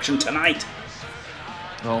people in action tonight.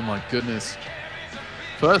 Oh my goodness.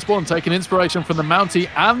 Firstborn taking inspiration from the Mountie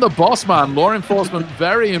and the Boss Man. Law enforcement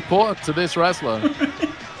very important to this wrestler.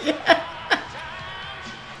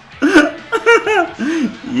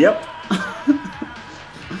 Yep.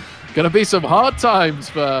 Gonna be some hard times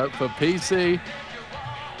for PC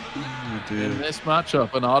in this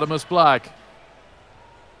matchup. And Artemis Black.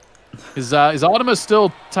 Is Artemis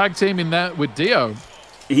still tag teaming there with Dio?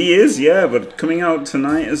 He is, yeah, but coming out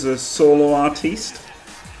tonight as a solo artiste.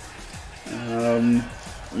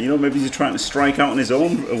 You know, maybe he's trying to strike out on his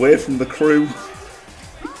own, away from the crew.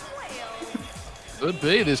 Could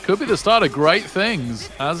be. This could be the start of great things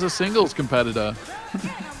as a singles competitor.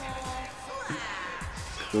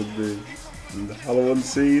 Could be. And the Hello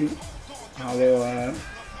Unseen. Hello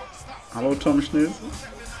Tom Schniz.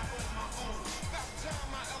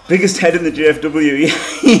 Biggest head in the JFW.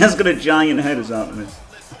 He has got a giant head as Artemis.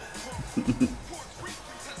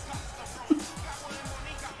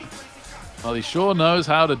 Well, he sure knows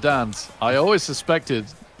how to dance. I always suspected.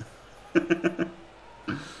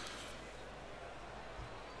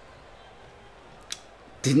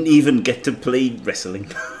 Didn't even get to play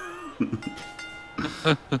wrestling.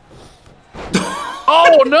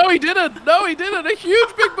 Oh, no, he didn't. No, he didn't. A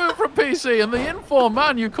huge big move from PC. And the inform,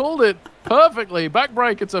 man, you called it perfectly.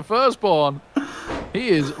 Backbreaker to Firstborn. He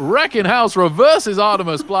is wrecking house, reverses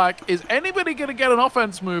Artemis Black. Is anybody going to get an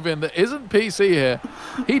offense move in that isn't PC here?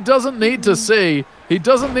 He doesn't need to see. He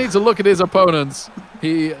doesn't need to look at his opponents.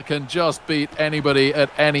 He can just beat anybody at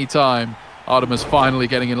any time. Artemis finally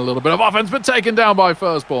getting in a little bit of offense, but taken down by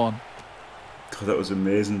Firstborn. God, that was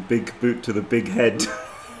amazing. Big boot to the big head.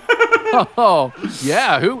 Oh,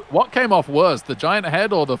 yeah. What came off worse, the giant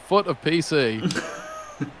head or the foot of PC?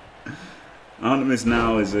 Artemis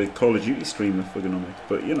now is a Call of Duty streamer for Gonomic,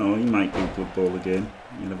 but you know, he might do Blood Bowl again.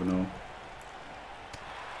 You never know.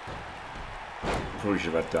 Probably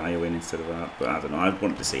should have had Dio in instead of Art, but I don't know. I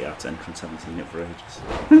wanted to see Art's entrance. I haven't seen it for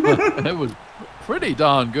ages. It was pretty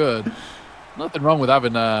darn good. Nothing wrong with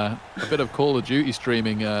having a bit of Call of Duty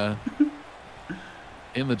streaming in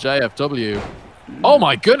the JFW. Oh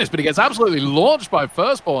my goodness, but he gets absolutely launched by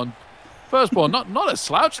Firstborn. Firstborn, not a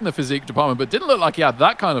slouch in the physique department, but didn't look like he had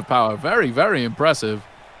that kind of power. Very, very impressive.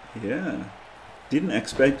 Yeah. Didn't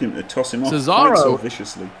expect him to toss him off Cesaro quite so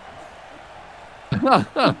viciously.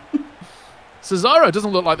 Cesaro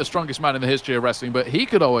doesn't look like the strongest man in the history of wrestling, but he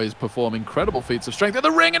could always perform incredible feats of strength in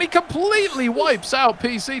the ring, and he completely wipes out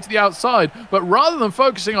PC to the outside. But rather than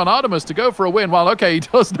focusing on Artemis to go for a win, well, okay, he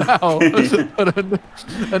does now. But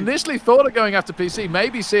initially thought of going after PC,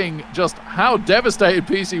 maybe seeing just how devastated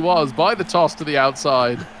PC was by the toss to the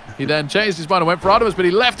outside. He then changed his mind and went for Artemis, but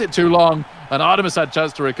he left it too long, and Artemis had a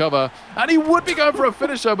chance to recover. And he would be going for a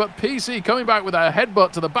finisher, but PC coming back with a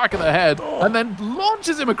headbutt to the back of the head and then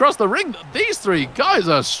launches him across the ring. These three guys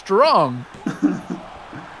are strong.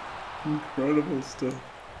 Incredible stuff.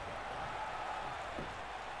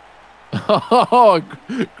 Oh,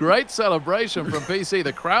 great celebration from PC.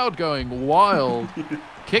 The crowd going wild.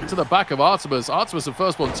 Kick to the back of Artemis. Artemis and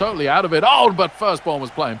Firstborn totally out of it. Oh, but Firstborn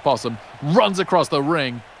was playing possum. Runs across the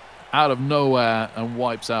ring out of nowhere and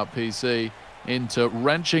wipes out PC into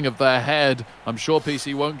wrenching of their head. I'm sure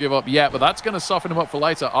PC won't give up yet, but that's going to soften him up for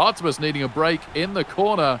later. Artemis needing a break in the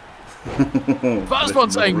corner. Firstborn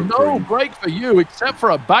saying no break for you except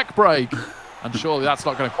for a back break. And surely that's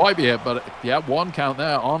not going to quite be it, but yeah, 1 count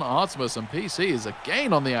there on Artemis, and PC is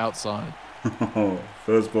again on the outside.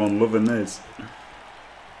 Firstborn loving this.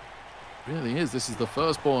 Really is. This is the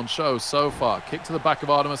Firstborn show so far. Kick to the back of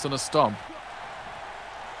Artemis and a stomp.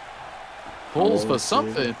 Pulls for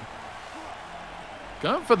something.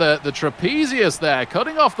 Going for the trapezius there,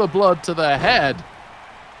 cutting off the blood to the head.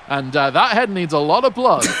 And that head needs a lot of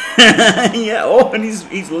blood. Yeah, oh, and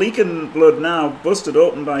he's leaking blood now, busted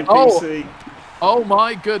open by PC. Oh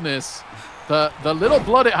my goodness. The little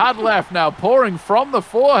blood it had left now pouring from the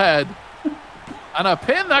forehead. And a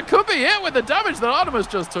pin, that could be it with the damage that Artemis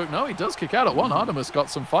just took. No, he does kick out at 1. Artemis got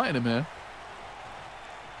some fight in him here.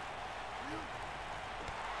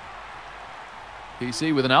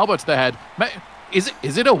 PC with an elbow to the head. Is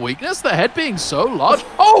it a weakness, the head being so large?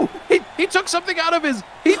 Oh, he took something out of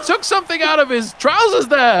his trousers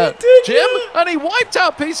there, Jim, yeah. And he wiped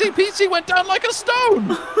out PC. PC went down like a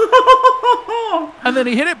stone. And then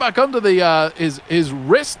he hit it back under the his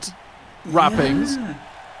wrist wrappings. Yeah.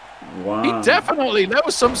 Wow. There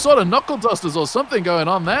was some sort of knuckle dusters or something going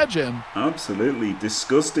on there, Jim. Absolutely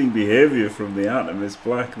disgusting behavior from the Artemis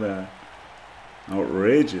Black there.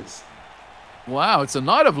 Outrageous. Wow, it's a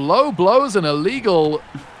night of low blows and illegal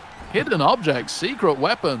hidden objects, secret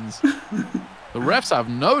weapons. The refs have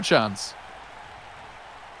no chance.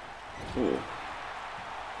 Ooh.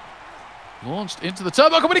 Launched into the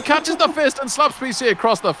turnbuckle, but he catches the fist and slaps PC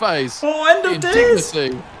across the face. Oh, end of days!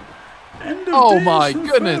 Oh my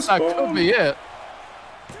goodness, that could be it.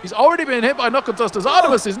 He's already been hit by knuckle dusters.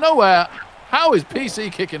 Artemis is nowhere. How is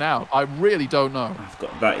PC kicking out? I really don't know.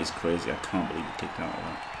 That is crazy. I can't believe he kicked out of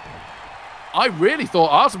that. I really thought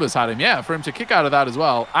Artemis had him, yeah, for him to kick out of that as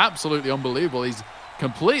well. Absolutely unbelievable. He's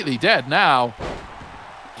completely dead now.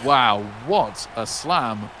 Wow, what a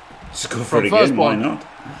slam. Just go for it again, why not?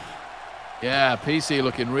 Yeah, PC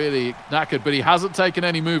looking really knackered, but he hasn't taken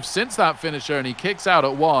any moves since that finisher, and he kicks out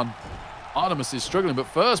at 1. Artemis is struggling, but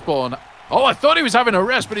Firstborn... Oh, I thought he was having a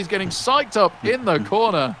rest, but he's getting psyched up in the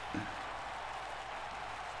corner.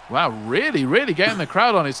 Wow, really, really getting the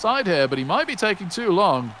crowd on his side here, but he might be taking too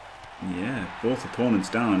long. Yeah, both opponents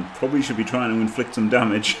down. Probably should be trying to inflict some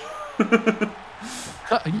damage.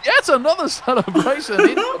 Yet another celebration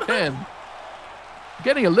in the pin.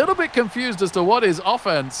 Getting a little bit confused as to what is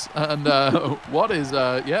offense and what is,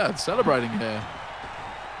 celebrating here.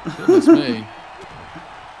 Goodness me.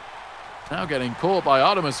 Now getting caught by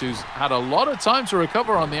Artemis, who's had a lot of time to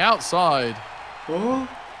recover on the outside. Oh.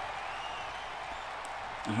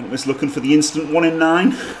 Artemis looking for the instant 1 in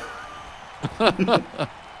 9.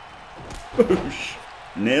 Boosh.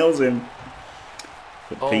 Nails him.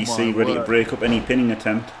 But PC ready to break up any pinning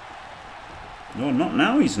attempt. No, not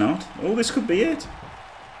now, he's not. Oh, this could be it.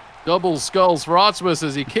 Double skulls for Artemis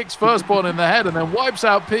as he kicks Firstborn in the head and then wipes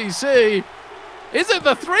out PC. Is it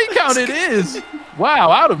the 3 count? It is.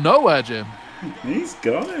 Wow, out of nowhere, Jim. He's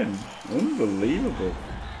got him. Unbelievable.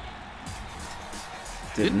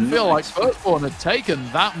 Didn't feel like Firstborn had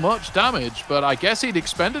taken that much damage, but I guess he'd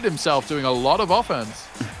expended himself doing a lot of offense.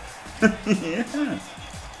 Yeah.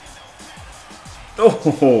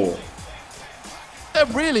 Oh.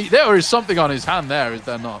 There is something on his hand there, is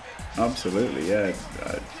there not? Absolutely, yeah.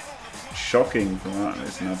 Shocking from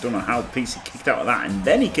Artemis, and I don't know how PC kicked out of that, and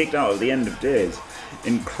then he kicked out at the end of days.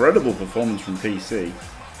 Incredible performance from PC.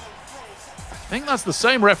 think that's the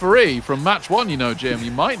same referee from match 1, you know, Jim.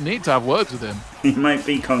 You might need to have words with him. He might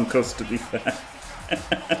be concussed, to be fair.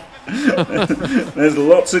 There's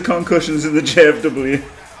lots of concussions in the JFW.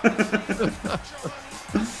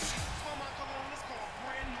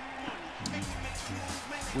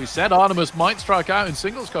 We said Artemis might strike out in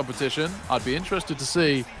singles competition. I'd be interested to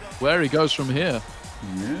see where he goes from here.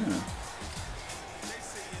 Yeah.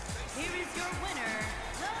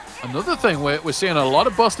 Another thing, we're seeing a lot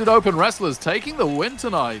of busted open wrestlers taking the win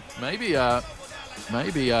tonight. Maybe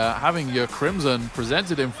having your Crimson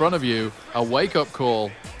presented in front of you, a wake-up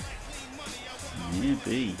call.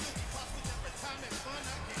 Maybe.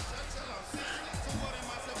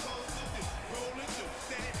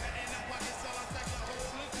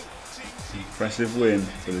 Impressive win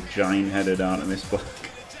for the giant-headed Artemis Black.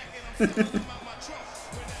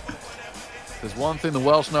 There's one thing the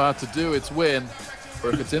Welsh know how to do, it's win. Or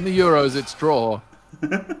if it's in the Euros, it's draw.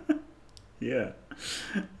 Yeah.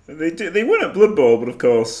 They win at Blood Bowl, but of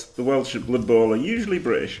course, the Welsh at Blood Bowl are usually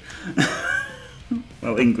British.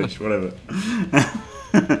 Well, English, whatever.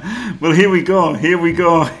 Well, here we go.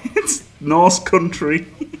 It's Norse country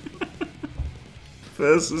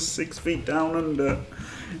versus 6 feet down under.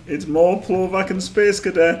 It's more Plovak and Space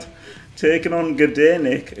Cadet taking on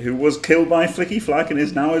Gdanik, who was killed by Flicky Flack and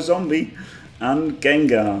is now a zombie, and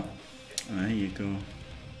Gengar. There you go.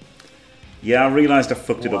 Yeah, I realised I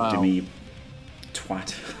fucked it up, Jimmy, you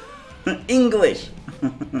twat. English!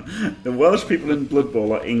 The Welsh people in Blood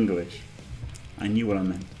Bowl are English. I knew what I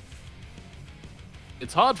meant.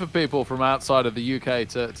 It's hard for people from outside of the UK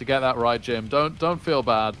to get that right, Jim. Don't feel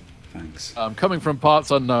bad. Thanks. Coming from parts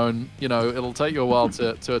unknown, you know, it'll take you a while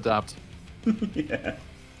to adapt. Yeah.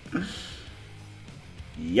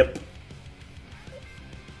 Yep.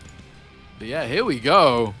 But yeah, here we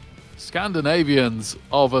go. Scandinavians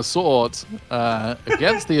of a sort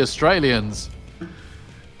against the Australians.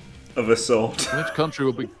 Of a sort. Which country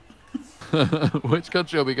will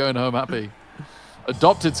be going home happy?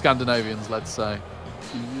 Adopted Scandinavians, let's say.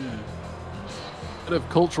 Yeah. Bit of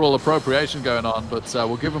cultural appropriation going on, but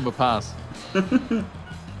we'll give them a pass.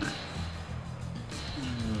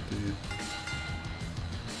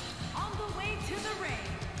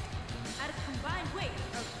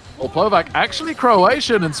 Well, Plovak actually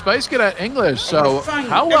Croatian and Space Cadet English, so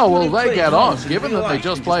how well will they get on, given that they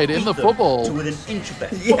just played in the football?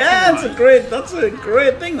 Yeah, that's a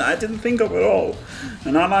great thing that I didn't think of at all.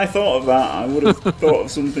 And had I thought of that, I would have thought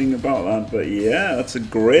of something about that. But yeah, that's a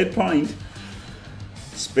great point.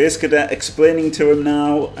 Space Cadet explaining to him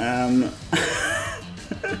now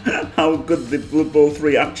how good the Blood Bowl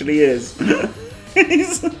 3 actually is.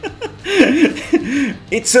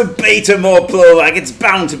 It's a beta more Plovak, it's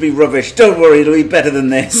bound to be rubbish. Don't worry, it'll be better than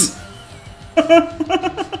this.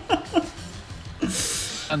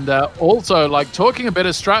 And also, like, talking a bit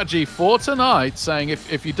of strategy for tonight, saying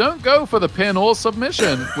if you don't go for the pin or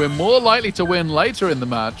submission, we're more likely to win later in the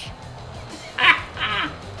match.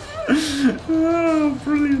 Oh,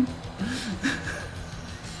 brilliant.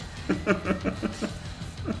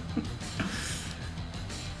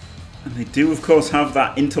 And they do, of course, have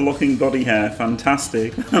that interlocking body hair.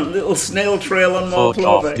 Fantastic. That little snail trail on more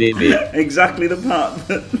Plovak. Exactly the part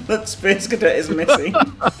that Space Cadet is missing.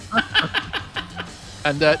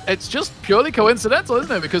 And it's just purely coincidental,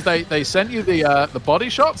 isn't it? Because they sent you the body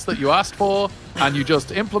shots that you asked for, and you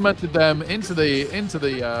just implemented them into the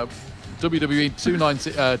WWE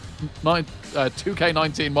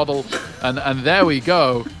 2k19 model, and there we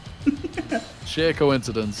go. Sheer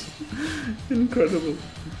coincidence. Incredible.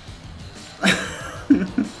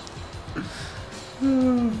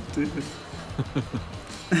 Oh, dude.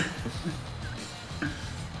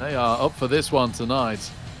 They are up for this one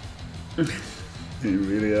tonight. They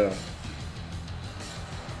really are.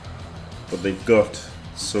 But they've got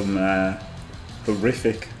some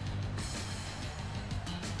horrific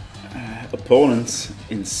opponents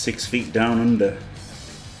in 6 feet down under.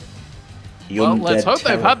 Well, let's hope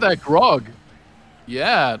they've had their grog.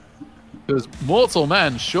 Yeah, because mortal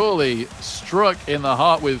men surely struck in the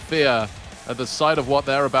heart with fear at the sight of what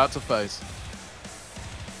they're about to face.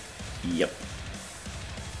 Yep.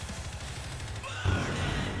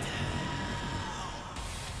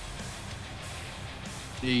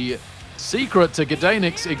 The secret to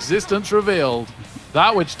Gdanik's existence revealed.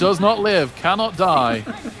 That which does not live cannot die.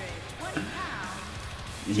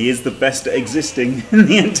 He is the best at existing in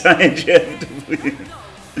the entire JFW.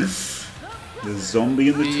 The zombie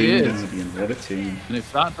and the Toon Guardian. What a team. And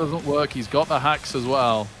if that doesn't work, he's got the hacks as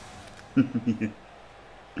well. Yeah.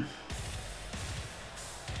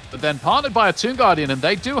 But then partnered by a Toon Guardian, and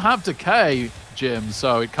they do have Decay, Jim,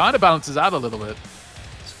 so it kind of balances out a little bit.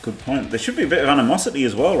 Good point. There should be a bit of animosity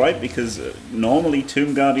as well, right? Because normally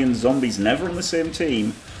Tomb Guardian Zombies never on the same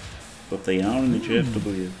team, but they are in the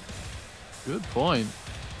JFW. Good point.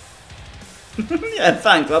 Yeah,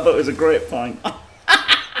 thanks. I thought it was a great point.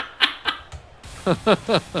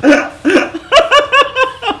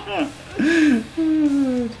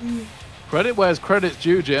 Credit where's credit's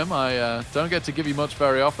due, Jim. I don't get to give you much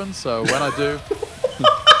very often, so when I do...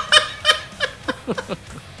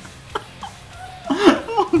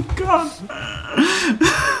 Oh, God.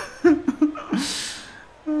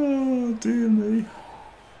 Oh, dear me.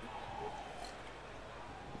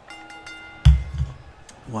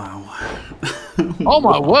 Wow. Oh,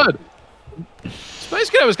 my word. Space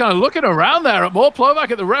Cadet was kind of looking around there at more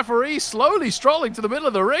Plovak at the referee, slowly strolling to the middle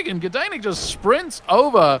of the ring, and Gdanik just sprints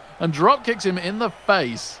over and drop kicks him in the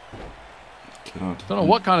face. God. Don't know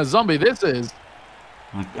what kind of zombie this is.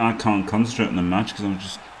 I can't concentrate on the match because I'm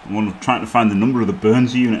just trying to find the number of the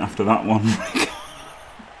Burns unit after that one.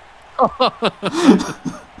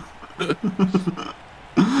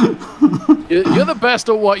 You're the best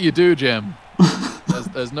at what you do, Jim.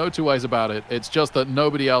 There's no two ways about it. It's just that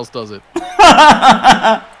nobody else does it.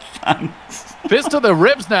 Fist to the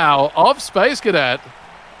ribs now of Space Cadet.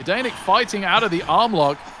 Gdanik fighting out of the arm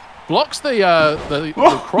lock. Blocks the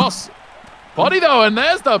cross body, though, and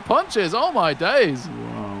there's the punches. Oh, my days.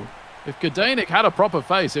 Wow. If Gdanik had a proper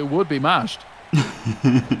face, it would be mashed.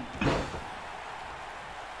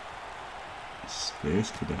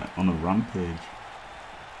 Space Cadet on a rampage.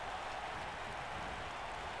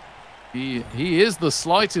 He is the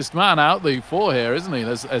slightest man out the four here, isn't he?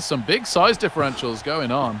 There's some big size differentials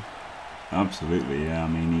going on. Absolutely, yeah. I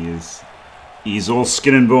mean, he's all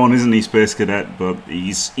skin and bone, isn't he, Space Cadet? But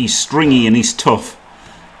he's stringy and he's tough.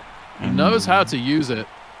 He knows how to use it.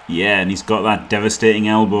 Yeah, and he's got that devastating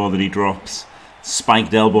elbow that he drops.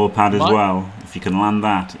 Spiked elbow pad as well. If you can land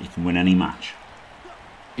that, you can win any match.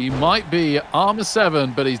 He might be armor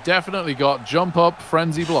 7, but he's definitely got jump up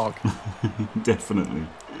frenzy block. Definitely.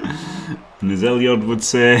 And as Elyod would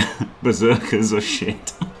say, berserkers are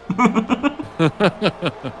shit.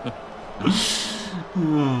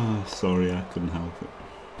 Oh, sorry, I couldn't help it.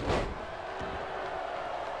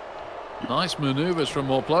 Nice maneuvers from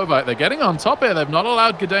Morplovak. They're getting on top here. They've not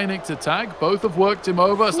allowed Gdanik to tag. Both have worked him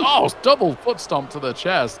over. Oh, double foot stomp to the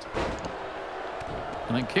chest.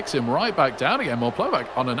 And then kicks him right back down again. Morplovak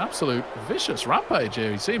on an absolute vicious rampage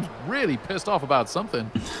here. He seems really pissed off about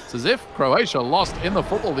something. It's as if Croatia lost in the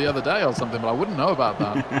football the other day or something, but I wouldn't know about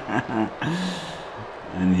that.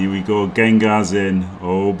 And here we go. Gengar's in.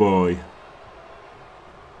 Oh, boy.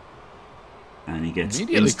 And he gets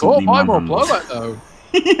immediately caught by Morplovak, though.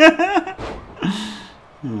 Yeah.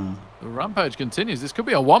 The rampage continues. This could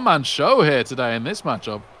be a one-man show here today in this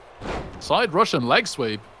matchup. Side Russian leg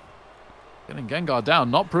sweep. Getting Gengar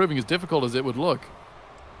down, not proving as difficult as it would look.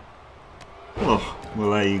 Oh,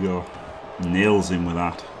 well, there you go. Nails him with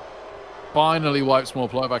that. Finally wipes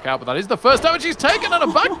Morplovak out, but that is the first damage he's taken and a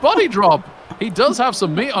back body drop. He does have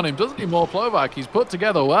some meat on him, doesn't he, Morplovak? He's put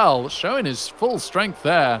together well, showing his full strength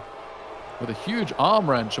there with a huge arm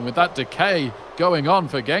wrench, and with that decay going on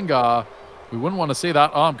for Gengar, we wouldn't want to see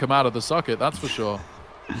that arm come out of the socket, that's for sure.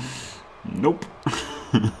 Nope.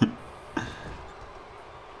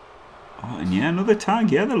 Oh, and yeah, another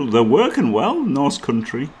tag. Yeah, they're working well, Norse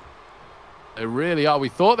country. They really are. We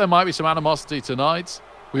thought there might be some animosity tonight.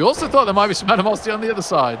 We also thought there might be some animosity on the other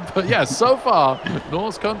side. But yeah, so far,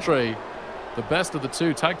 Norse country, the best of the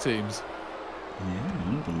two tag teams. Yeah,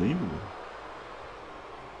 unbelievable.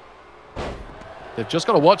 They've just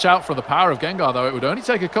got to watch out for the power of Gengar, though. It would only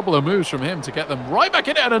take a couple of moves from him to get them right back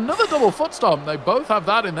in it. And another double foot stomp. They both have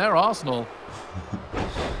that in their arsenal.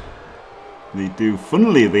 They do.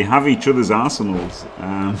 Funnily, they have each other's arsenals.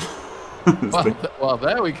 Well,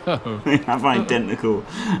 there we go. They have identical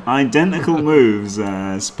moves.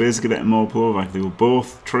 Space Cadet and Morplovak. They were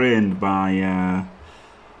both trained by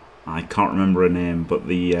I can't remember her name, but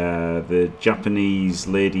the Japanese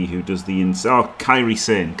lady who does the Kairi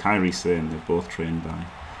Sane. They're both trained by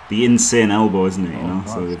the insane elbow, isn't it? You know,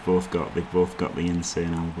 nice. So they've both got the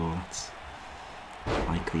insane elbow. That's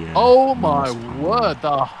like the. Oh my word!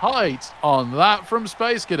 The height on that from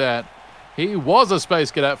Space Cadet. He was a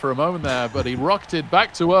Space Cadet for a moment there, but he rocketed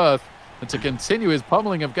back to Earth. And to continue his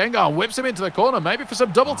pummeling of Gengar, and whips him into the corner, maybe for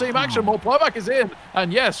some double team action. Morplovak is in,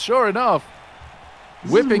 and yes, sure enough,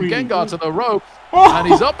 whipping really Gengar to the rope, and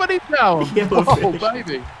he's up and he's down. Oh,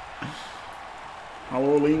 baby. How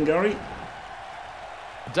old are you, Gary?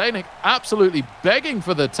 Gdanik absolutely begging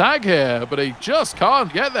for the tag here, but he just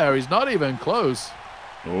can't get there. He's not even close.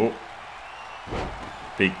 Oh.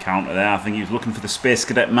 Big counter there. I think he was looking for the Space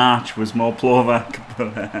Cadet march, was more Plovak,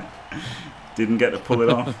 but didn't get to pull it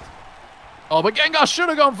off. Oh, but Gengar should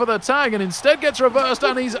have gone for the tag and instead gets reversed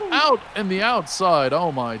and he's out in the outside.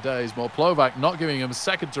 Oh my days. Morplovac not giving him a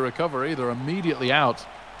second to recover either. Immediately out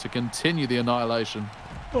to continue the annihilation.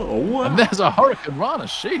 Oh, wow. And there's a Hurricane Rana.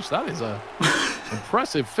 Sheesh, that is a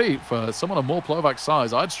impressive feat for someone of Morplovac's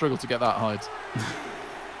size. I'd struggle to get that height.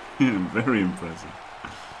 Very impressive.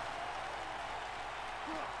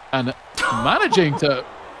 And managing to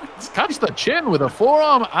catch the chin with a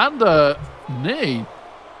forearm and a knee.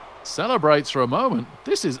 Celebrates for a moment.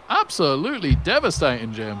 This is absolutely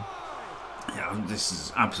devastating, Jim. Yeah, this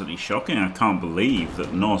is absolutely shocking. I can't believe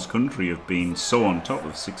that Norse Country have been so on top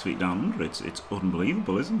of 6 feet down under. It's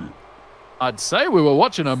unbelievable, isn't it? I'd say we were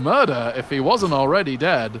watching a murder if he wasn't already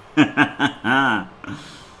dead.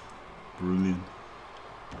 Brilliant.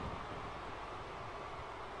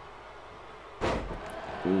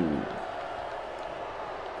 Ooh.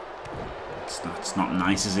 That's not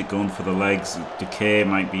nice, is it? Going for the legs. Decay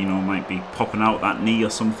might be popping out that knee or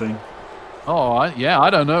something. Oh, yeah, I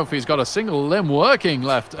don't know if he's got a single limb working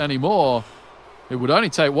left anymore. It would only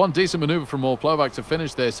take one decent maneuver from Morplovac to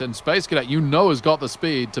finish this, and Space Cadet, you know, has got the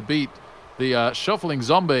speed to beat the shuffling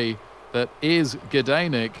zombie that is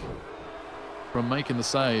Gdanik from making the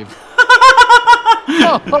save.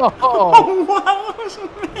 Oh, wow, that was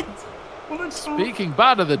amazing. What a Speaking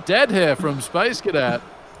bad of the dead here from Space Cadet.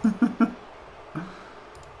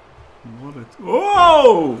 What a...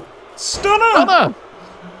 Whoa! Stunner!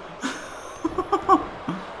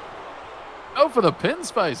 Go for the pin,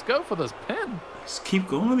 Space. Go for this pin. Just keep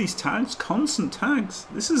going with these tags. Constant tags.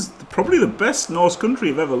 This is probably the best Norse Country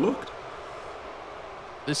I've ever looked.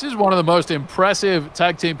 This is one of the most impressive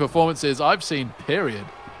tag team performances I've seen, period.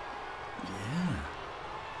 Yeah.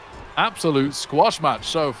 Absolute squash match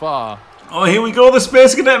so far. Oh, here we go. The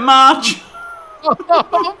Space Cadet march.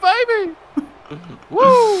 Oh, baby.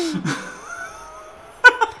 Woo!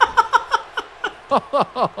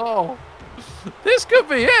 This could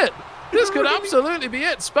be it. This could absolutely be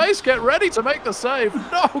it. Space, get ready to make the save.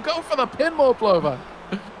 No, go for the pin, Morplova.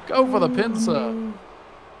 Go for the pin, sir.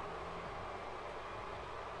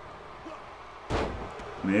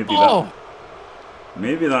 Maybe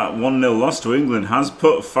that 1-0 loss to England has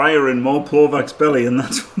put fire in Morplovac's belly, and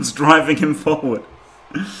that's what's driving him forward.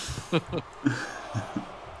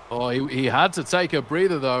 Oh, he had to take a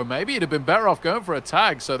breather, though. Maybe he'd have been better off going for a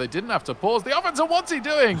tag so they didn't have to pause the offense. And what's he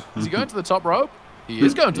doing? Is he going to the top rope? He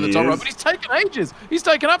is going to the top rope, but he's taken ages. He's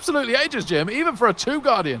taken absolutely ages, Jim, even for a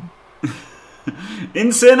 2-Guardian.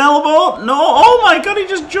 Insane elbow? No. Oh, my God, he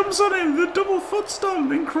just jumps on him. The double foot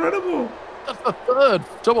stomp. Incredible. That's the third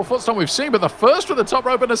double foot stomp we've seen, but the first with the top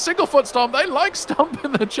rope and a single foot stomp. They like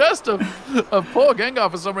stomping the chest of poor Gengar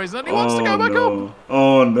for some reason, and he wants to go back up.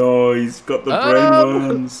 Oh no, he's got the brain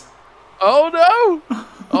worms. Oh no!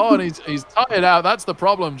 Oh, and he's tired out. That's the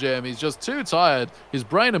problem, Jim. He's just too tired. His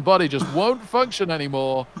brain and body just won't function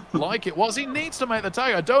anymore like it was. He needs to make the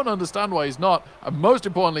tag. I don't understand why he's not. And most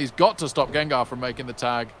importantly, he's got to stop Gengar from making the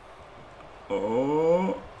tag.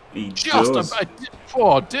 Oh. He just does.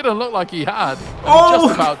 Didn't look like he had. Oh,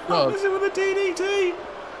 just about does. Is it with a DDT?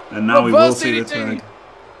 And now we will see the tag.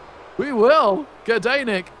 We will.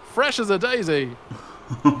 Gdanik, fresh as a daisy.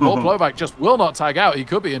 Morplovac just will not tag out. He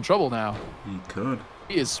could be in trouble now. He could.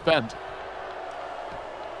 He is spent.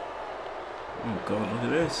 Oh God, look at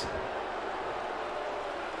this.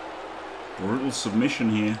 Brutal submission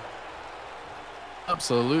here.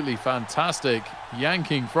 Absolutely fantastic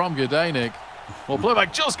yanking from Gdanik. Well,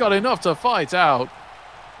 Morplovac just got enough to fight out.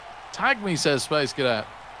 Tag me, says Space Cadet.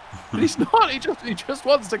 But he's not. He just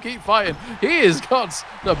wants to keep fighting. He has got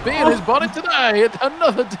the bee in his body today.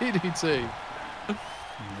 Another DDT.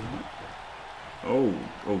 Oh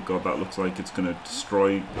God, that looks like it's going to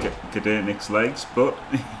destroy Gdanik's legs, but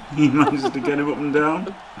he manages to get him up and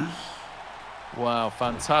down. Wow,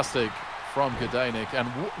 fantastic from Gdanik. And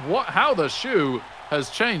how the shoe has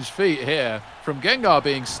changed feet here from Gengar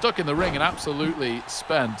being stuck in the ring and absolutely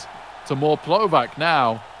spent to Morplovac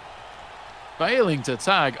now failing to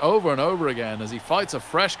tag over and over again as he fights a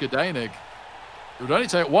fresh Gdanik. It would only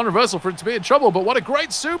take one reversal for him to be in trouble, but what a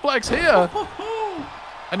great suplex here.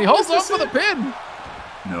 And he holds on for the pin.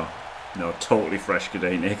 No, totally fresh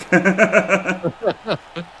Gdanik.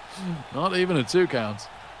 Not even a 2 count.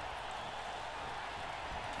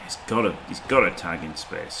 He's got a tag in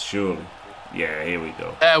Space, surely. Yeah, here we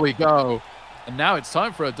go. There we go. And now it's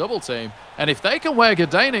time for a double team. And if they can wear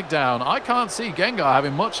Gdanik down, I can't see Gengar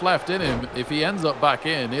having much left in him if he ends up back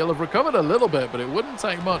in. He'll have recovered a little bit, but it wouldn't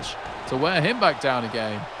take much to wear him back down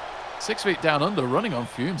again. 6 feet down under, running on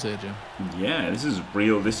fumes here, Jim. Yeah, this is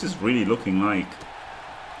real. This is really looking like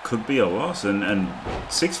could be a loss. And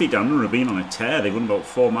 6 feet down under have been on a tear. They've won about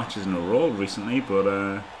 4 matches in a row recently, but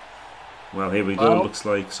well, here we go. Looks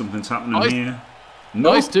like something's happening here.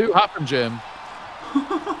 No. Nice do happen, Jim.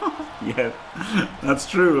 Yeah, that's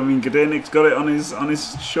true. I mean, Gdanik's got it on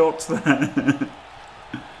his shorts there.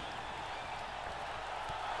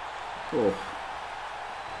 Oh.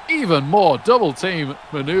 Even more double team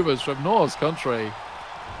maneuvers from Norse country.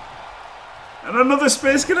 And another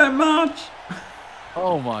Space Cadet match.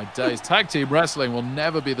 Oh my days. Tag team wrestling will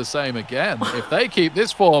never be the same again. If they keep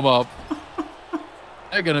this form up,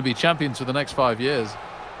 they're going to be champions for the next 5 years.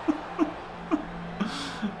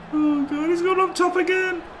 Oh god, he's gone up top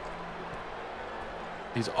again.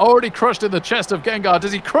 He's already crushed in the chest of Gengar.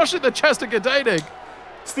 Does he crush in the chest of Gdanik?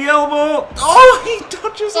 It's the elbow. Oh, he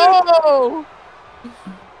touches it. Oh!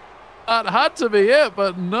 That had to be it,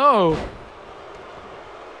 but no.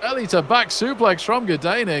 Belly to back suplex from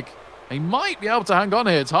Gdanik. He might be able to hang on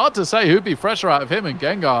here. It's hard to say who'd be fresher out of him and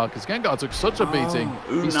Gengar, because Gengar took such a beating.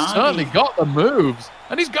 He's certainly got the moves,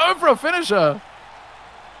 and he's going for a finisher.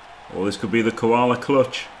 Oh, this could be the Koala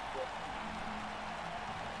Clutch.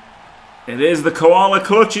 It is the Koala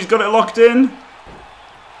Clutch. He's got it locked in.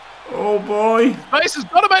 Oh boy. Space has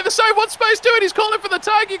got to make the save. What's Space doing? He's calling for the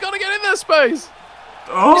tag. You got to get in there, Space.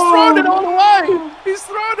 Oh. He's thrown it all away. He's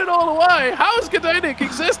thrown it all away. How has Gdanik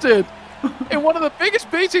existed in one of the biggest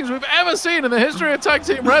beatings we've ever seen in the history of tag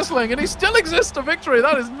team wrestling, and he still exists to victory?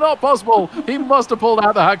 That is not possible. He must have pulled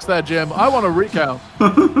out the hacks there, Jim. I want to recount.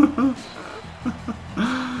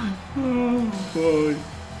 Oh boy.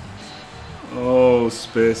 Oh,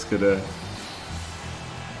 Space Cadet.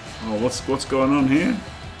 Oh, what's going on here?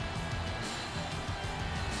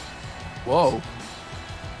 Whoa.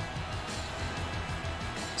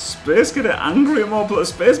 Space Cadet angry at more but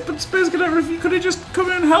Space Cadet, if you could have just come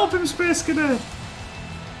in and help him, Space Cadet.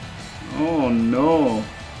 Oh no.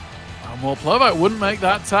 Well, Plovite wouldn't make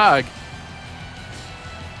that tag.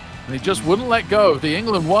 And he just wouldn't let go of the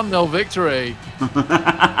England 1-0 victory.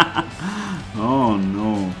 Oh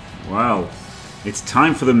no. Wow. It's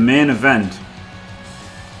time for the main event.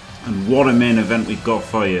 And what a main event we've got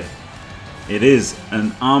for you. It is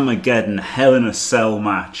an Armageddon Hell in a Cell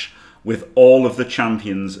match with all of the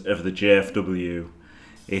champions of the JFW.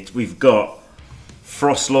 We've got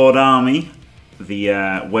Frostlord Army, the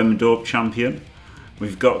Wemdope champion.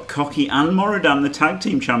 We've got Cocky and Moradam, the tag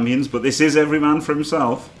team champions, but this is every man for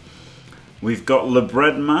himself. We've got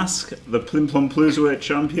LeBread Mask, the Plim Plum Cruiserweight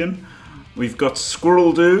champion. We've got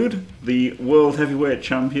Squirrel Dude, the World Heavyweight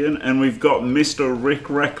Champion, and we've got Mr. Rick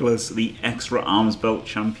Reckless, the Extra Arms Belt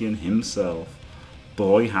Champion himself.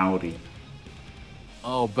 Boy, howdy.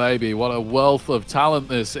 Oh, baby, what a wealth of talent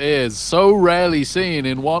this is. So rarely seen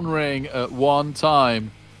in one ring at one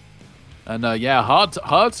time. And yeah, hard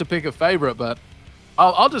to pick a favorite, but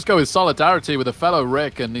I'll just go with solidarity with a fellow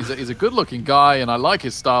Rick, and he's a good-looking guy, and I like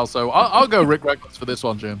his style, so I'll go Rick Reckless for this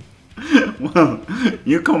one, Jim. Well,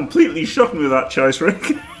 you completely shocked me with that choice, Rick.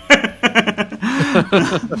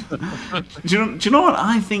 do you know what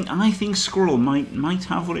I think? I think Squirrel might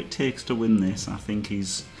have what it takes to win this. I think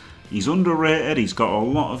he's underrated. He's got a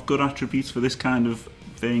lot of good attributes for this kind of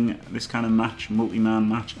thing, this kind of match, multi-man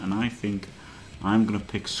match, and I think I'm gonna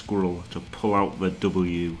pick Squirrel to pull out the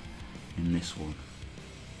W in this one.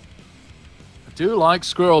 I do like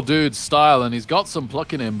Squirrel Dude's style, and he's got some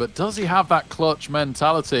pluck in him, but does he have that clutch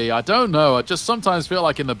mentality? I don't know. I just sometimes feel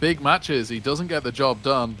like in the big matches, he doesn't get the job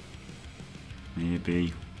done.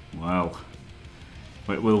 Maybe. Well,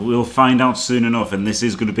 we'll find out soon enough, and this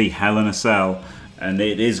is going to be Hell in a Cell, and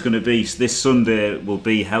it is going to be, this Sunday will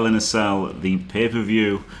be Hell in a Cell, the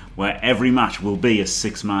pay-per-view, where every match will be a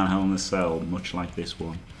 6-man Hell in a Cell, much like this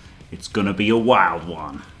one. It's going to be a wild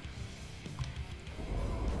one.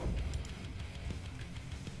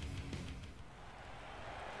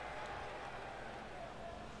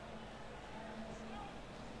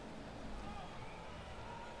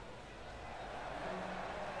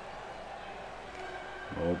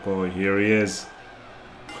 Oh boy, here he is.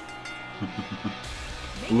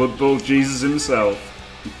 Blood Bowl Jesus himself.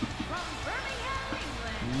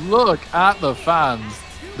 Look at the fans.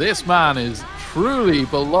 This man is truly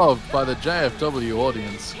beloved by the JFW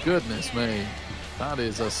audience. Goodness me. That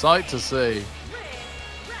is a sight to see.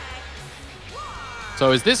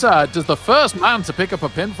 So is this, does the first man to pick up a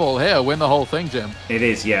pinfall here win the whole thing, Jim? It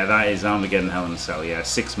is, yeah, that is Armageddon Hell in a Cell, yeah.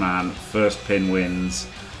 6-man, first pin wins.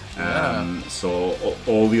 So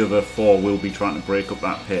all the other 4 will be trying to break up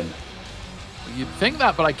that pin. You'd think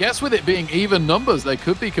that, but I guess with it being even numbers, they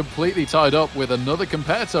could be completely tied up with another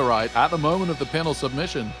competitor, right, at the moment of the pin or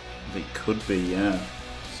submission. It could be, yeah.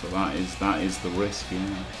 So that is the risk,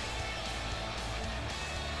 yeah.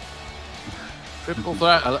 Triple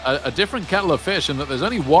threat, a different kettle of fish in that there's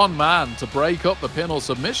only one man to break up the pin or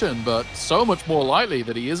submission, but so much more likely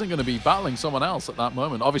that he isn't going to be battling someone else at that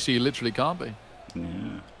moment. Obviously, he literally can't be.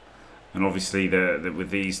 Yeah. And obviously, with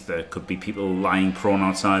these, there could be people lying prone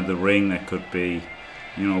outside the ring. There could be,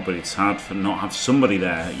 you know, but it's hard for not have somebody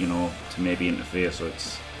there, you know, to maybe interfere. So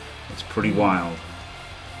it's pretty wild.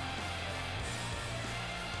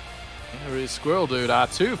 Here is Squirrel Dude, our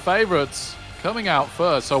two favorites coming out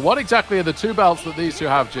first. So what exactly are the two belts that these two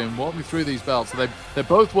have, Jim? Walk me through these belts. They're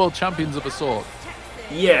both world champions of a sort.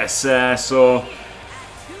 Yes, so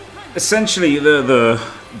essentially the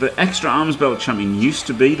extra arms belt champion used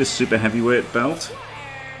to be the super heavyweight belt,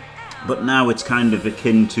 but now it's kind of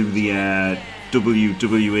akin to the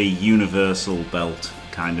WWE Universal belt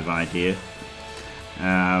kind of idea.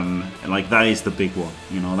 Like that is the big one,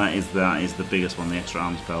 you know, that is the biggest one, the extra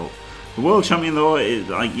arms belt. The world champion though, is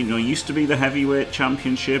like, you know, used to be the heavyweight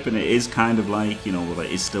championship, and it is kind of like, you know, well,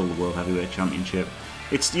 it is still the world heavyweight championship.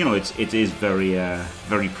 It's, you know, it is very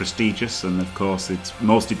very prestigious, and of course it's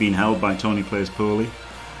mostly been held by Tony Plays Poorly.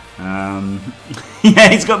 Yeah,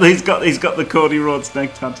 he's got the Cody Rhodes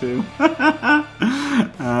neck tattoo.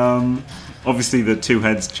 Obviously the two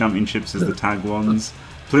heads championships is the tag ones.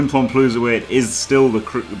 Plim Plom Cruiserweight is still the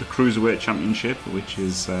Cruiserweight Championship, which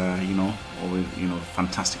is, you know, always, you know,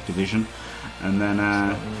 fantastic division. And then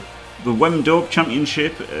the Wem Dope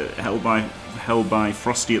Championship, held by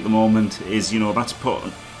Frosty at the moment, is, you know, that's put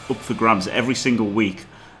up for grabs every single week.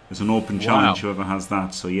 There's an open challenge, whoever has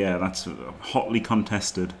that. So yeah, that's hotly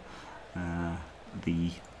contested.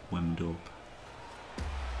 The Wem Dope.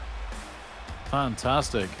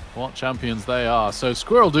 Fantastic. What champions they are. So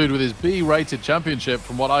Squirrel Dude with his B-rated championship,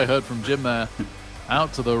 from what I heard from Jim there,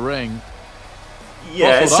 out to the ring.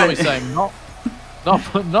 Yeah, Frostlord Army saying,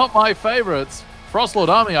 not my favourites. Frostlord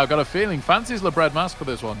Army, I've got a feeling, fancies the bread mask for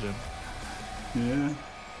this one, Jim. Yeah.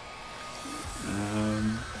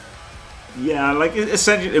 Yeah, like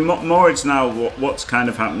essentially, more it's now what's kind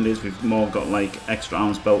of happened is we've more got like extra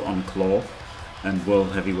arms belt on Claw and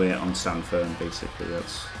world heavyweight on Stand Firm, basically.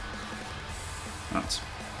 That's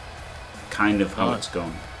kind of how it's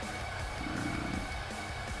gone.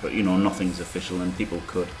 But you know, nothing's official, and people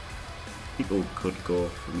could go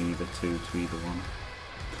from either two to either one.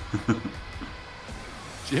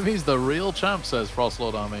 Jimmy's the real champ, says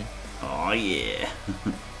Frostlord Army. Oh yeah.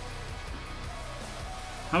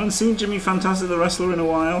 Haven't seen Jimmy Fantastic the wrestler in a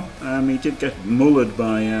while. He did get mullered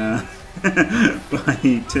by by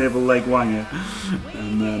Table Leg Wanger,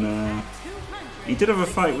 and then he did have a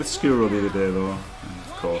fight with Skuro the other day though, and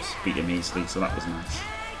of course beat him easily, so that was nice.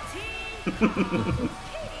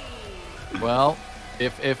 Well,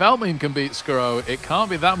 if Elmine can beat Skuro, it can't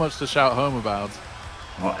be that much to shout home about.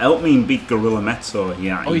 Oh, Elmine beat Gorilla Mezzo.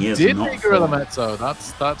 Yeah, he did beat Gorilla Mezzo.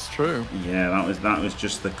 That's true. Yeah, that was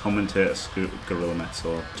just the commentator Gorilla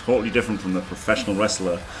Mezzo. Totally different from the professional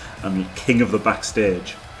wrestler and the king of the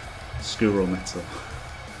backstage, Skuro Mezzo.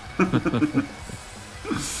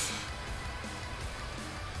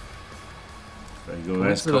 There you go.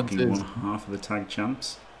 There's Cocky, one half of the tag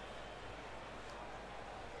champs.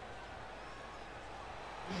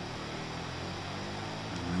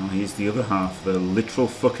 Now here's the other half, the literal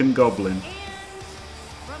fucking goblin.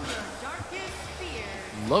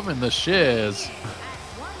 Loving the shears.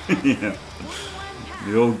 Yeah.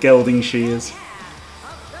 The old gelding shears.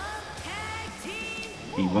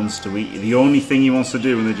 He wants to eat. The only thing he wants to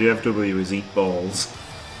do in the JFW is eat balls.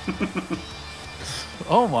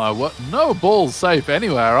 Oh my, what? No balls safe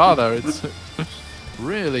anywhere, are there? It's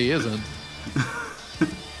really isn't.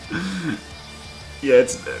 Yeah,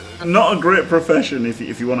 it's not a great profession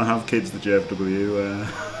if you want to have kids, the JFW.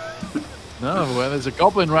 No, where there's a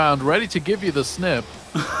goblin round ready to give you the snip.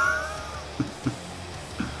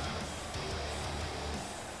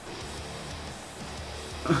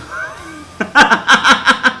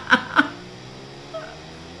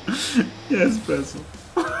 Yes, Basil.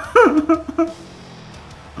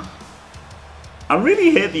 I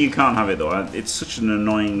really hate that you can't have it though. It's such an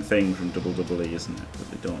annoying thing from WWE, isn't it?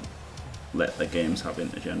 That they don't let the games have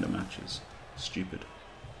intergender matches. Stupid.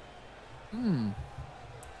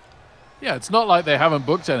 Yeah, it's not like they haven't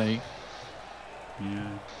booked any. Yeah.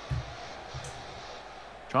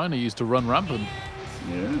 China used to run rampant.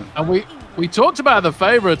 Yeah. And we talked about the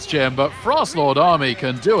favourites, Jim, but Frostlord Army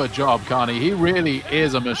can do a job, can't he? He really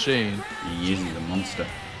is a machine. He is, he's a monster.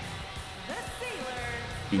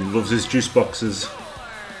 He loves his juice boxes.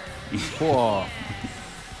 Whoa.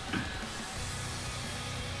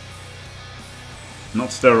 Not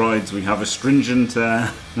steroids. We have a stringent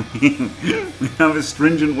we have a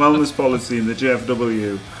stringent wellness policy in the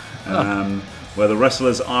JFW, where the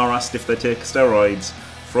wrestlers are asked if they take steroids.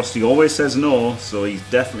 Frosty always says no, so he's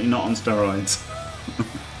definitely not on steroids.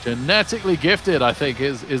 Genetically gifted, I think,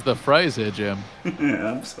 is the phrase here, Jim.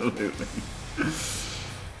 Yeah, absolutely.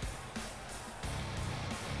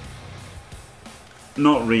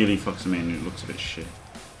 Not really, Fox. I mean, it looks a bit shit.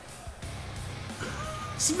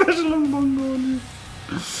 Special on Mongolia.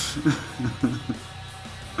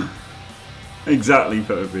 Exactly,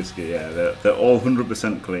 Pepper Biscuit. Yeah, they're all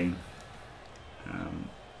 100% clean.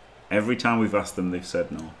 Every time we've asked them, they've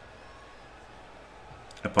said no.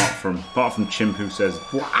 Apart from Chimp, who says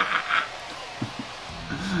wah!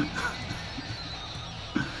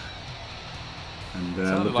 And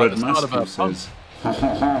the Bread Mask, who says ha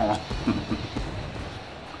ha ha.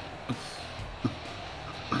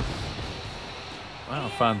 Wow,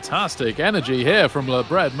 fantastic energy here from Le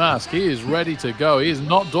Bread Mask. He is ready to go. He is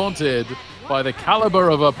not daunted by the caliber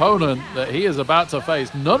of opponent that he is about to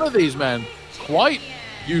face. None of these men quite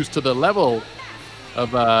used to the level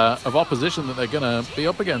of opposition that they're going to be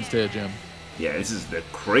up against here, Jim. Yeah, this is a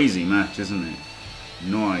crazy match, isn't it?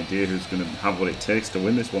 No idea who's going to have what it takes to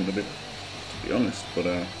win this one, to be honest.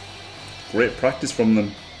 But great practice from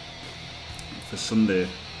them for Sunday.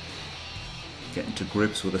 Getting to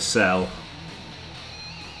grips with a cell.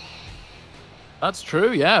 That's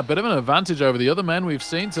true, yeah. A bit of an advantage over the other men we've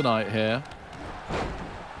seen tonight here.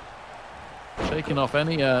 Shaking off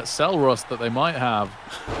any cell rust that they might have.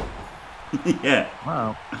 Yeah.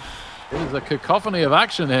 Wow. It is a cacophony of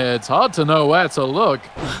action here. It's hard to know where to look.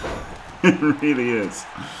 It really is.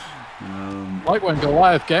 Like when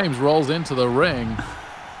Goliath Games rolls into the ring.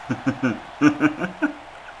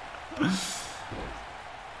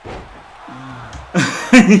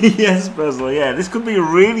 Yes, Basil. Yeah, this could be a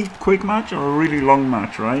really quick match or a really long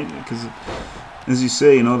match, right? Because, as you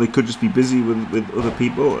say, you know, they could just be busy with other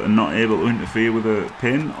people and not able to interfere with a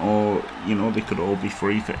pin, or, you know, they could all be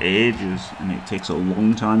free for ages, and it takes a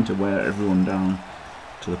long time to wear everyone down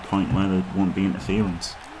to the point where there won't be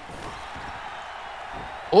interference.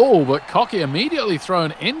 Oh, but Cocky immediately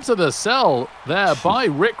thrown into the cell there by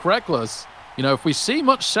Rick Reckless. You know, if we see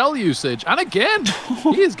much cell usage, and again,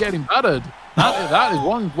 he is getting battered. That is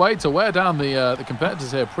one way to wear down the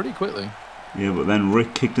competitors here pretty quickly. Yeah, but then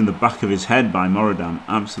Rick kicked in the back of his head by Moradam.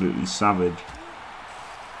 Absolutely savage.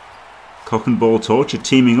 Cock and Ball Torture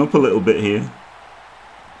teaming up a little bit here.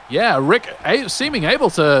 Yeah, Rick seeming able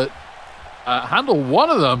to handle one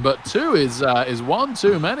of them, but two is one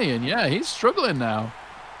too many, and yeah, he's struggling now.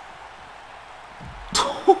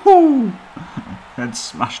 Head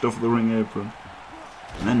smashed off the ring apron.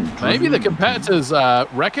 And then maybe the competitors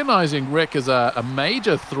recognizing Rick as a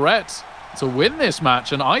major threat to win this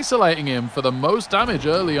match and isolating him for the most damage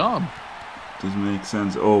early on. Does make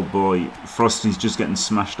sense. Oh boy, Frosty's just getting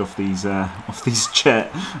smashed off these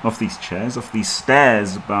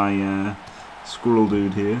stairs by Squirrel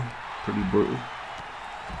Dude here. Pretty brutal.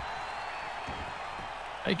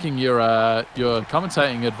 Taking your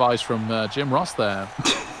commentating advice from Jim Ross there.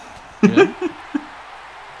 Yeah.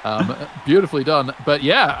 Beautifully done. But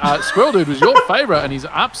yeah, Squirrel Dude was your favorite, and he's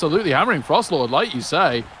absolutely hammering Frostlord, like you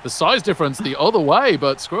say. The size difference the other way,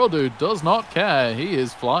 but Squirrel Dude does not care. He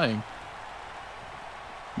is flying.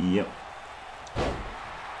 Yep.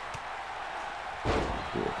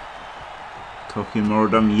 Cocky and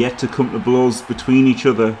Moradam yet to come to blows between each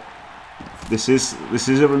other. This is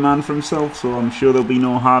every man for himself, so I'm sure there'll be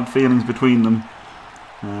no hard feelings between them.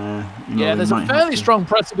 Yeah, there's a fairly strong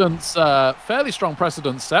precedent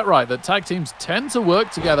set, right, that tag teams tend to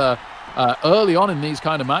work together early on in these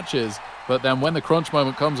kind of matches, but then when the crunch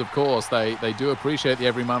moment comes, of course, they do appreciate the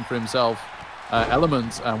every man for himself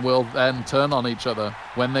element, and will then turn on each other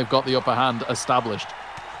when they've got the upper hand established.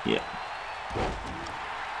 Yeah.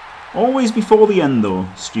 Always before the end, though,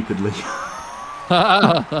 stupidly.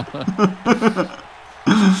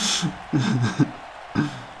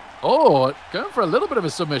 Oh, going for a little bit of a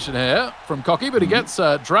submission here from Cocky, but he gets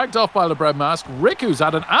dragged off by the Bread Mask. Rick, who's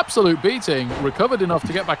had an absolute beating, recovered enough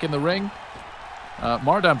to get back in the ring.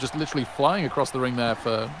 Moradam just literally flying across the ring there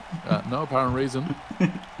for no apparent reason.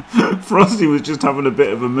 Frosty was just having a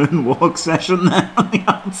bit of a moonwalk session there on the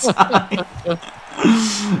outside.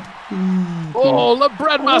 Oh, the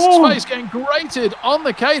Bread Mask's face getting grated on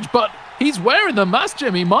the cage, but he's wearing the mask,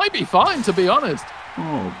 Jim. He might be fine, to be honest.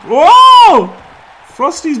 Oh! Whoa!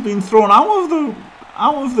 Frosty's been thrown out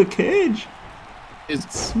of the cage. Is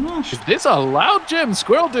smashed. this allowed, Jim?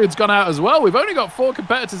 Squirrel Dude's gone out as well. We've only got 4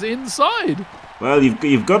 competitors inside. Well,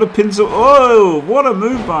 you've got to pin some... Oh, what a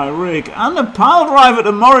move by Rick. And a pile driver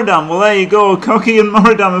to Moridam. Well, there you go. Cocky and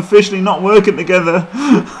Moridam officially not working together.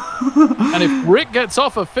 And if Rick gets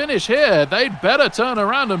off a finish here, they'd better turn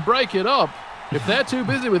around and break it up. If they're too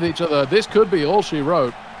busy with each other, this could be all she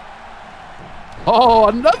wrote. Oh,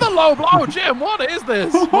 another low blow, Jim. What is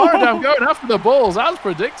this? Moridam going after the balls, as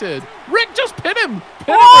predicted. Rick, just pin him.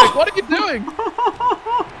 Pin him, Rick. What are you doing?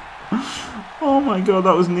 Oh my god,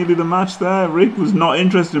 that was nearly the match there. Rick was not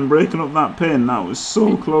interested in breaking up that pin. That was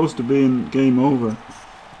so close to being game over.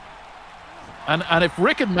 And if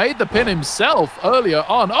Rick had made the pin himself earlier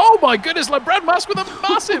on, oh my goodness, LeBred Mask with a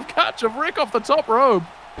massive catch of Rick off the top rope.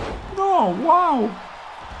 Oh, wow.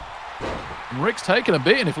 And Rick's taken a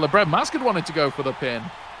beating. If LeBred Mask had wanted to go for the pin,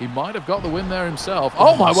 he might have got the win there himself.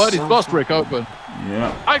 Oh my word, he's bust Rick open.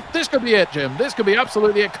 Yeah. This could be it, Jim. This could be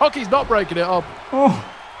absolutely it. Cocky's not breaking it up. Oh.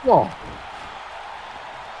 Whoa.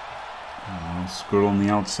 Squirrel on the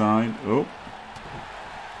outside. Oh.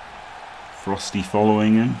 Frosty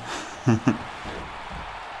following him.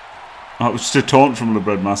 Oh, it was just a taunt from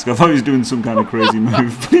LeBred Mask. I thought he was doing some kind of crazy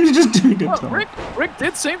move, but he was just doing a taunt. Rick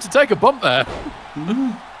did seem to take a bump there.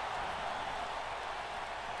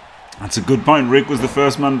 That's a good point. Rick was the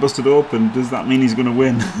first man busted open. Does that mean he's going to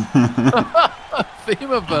win?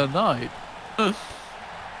 Theme of the night.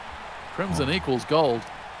 Crimson equals gold.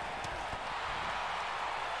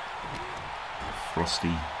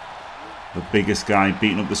 Frosty, the biggest guy,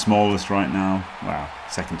 beating up the smallest right now. Wow,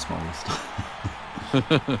 second smallest.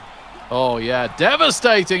 Oh, yeah,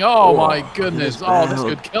 devastating. Oh, my goodness. Oh, this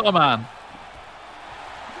could kill a man.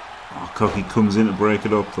 Oh, Cocky comes in to break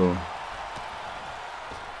it up, though.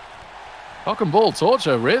 Cock and ball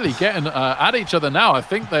torture really getting at each other now. I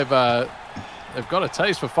think they've got a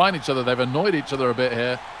taste for fighting each other. They've annoyed each other a bit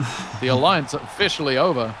here. The alliance officially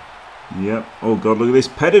over. Yep. Oh, God, look at this.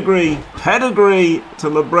 Pedigree. Pedigree to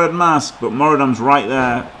LeBred Mask, but Moridam's right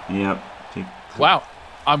there. Yep. Wow.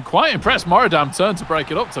 I'm quite impressed Moridam turned to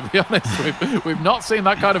break it up, to be honest. We've not seen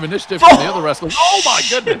that kind of initiative from the other wrestlers. Oh, my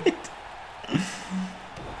goodness.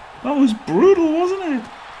 That was brutal, wasn't it?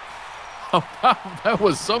 Oh, there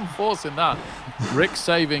was some force in that. Rick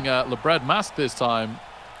saving LeBred Mask this time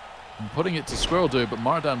and putting it to Squirrel Dude, but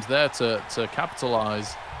Moridam's there to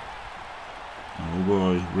capitalize. Oh,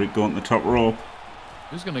 boy. Rick going to the top rope.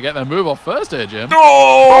 Who's going to get their move off first here, Jim?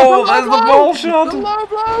 Oh, there's the ball shot. The low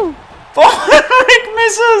blow. Rick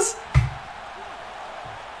misses.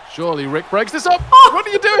 Surely Rick breaks this up. What are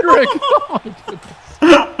you doing, Rick? Oh, my goodness.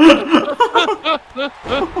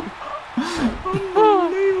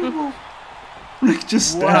 Unbelievable. Rick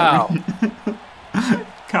just staring. Wow.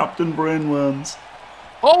 Captain Brainworms.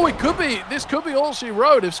 Oh, it could be. This could be all she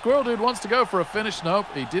wrote. If Squirrel Dude wants to go for a finish, nope.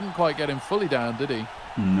 He didn't quite get him fully down, did he?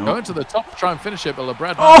 Nope. Going to the top to try and finish it, but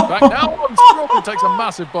LeBred back now. Squirrel Dude takes a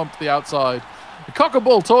massive bump to the outside. The cock and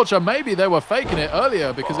ball torture, maybe they were faking it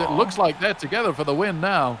earlier because it looks like they're together for the win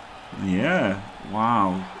now. Yeah.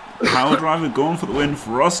 Wow. Power driver going for the win.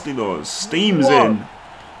 Frosty, though. Steams in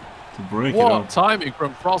to break it up. What timing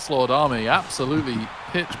from Frostlord Army. Absolutely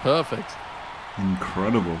pitch perfect.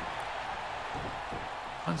 Incredible.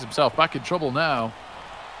 Finds himself back in trouble now.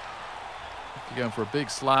 Going for a big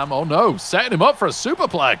slam. Oh no, setting him up for a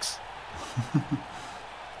superplex.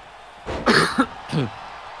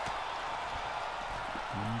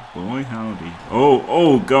 Boy, howdy.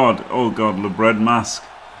 Oh God, LeBred Mask.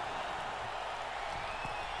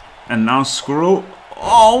 And now Squirrel.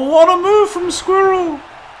 Oh, what a move from Squirrel.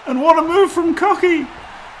 And what a move from Cocky.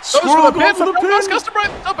 Squirrel going for the pin. Has to break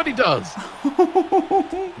this up, and he does.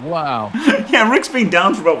 Wow. Yeah, Rick's been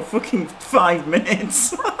down for about fucking 5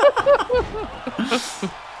 minutes.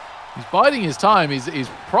 He's biding his time. He's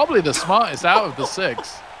probably the smartest out of the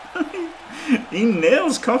 6. He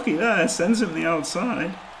nails Cocky there, sends him the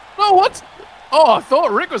outside. No, what? Oh, I thought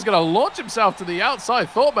Rick was going to launch himself to the outside.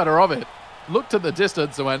 Thought better of it. Looked at the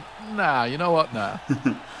distance and went, nah, you know what, nah.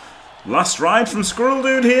 Last ride from Squirrel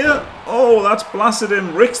Dude here. Oh, that's blasted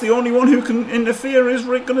him. Rick's the only one who can interfere. Is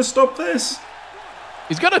Rick going to stop this?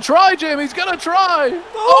 He's going to try, Jim. He's going to try.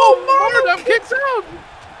 Oh, Moridam kicks out.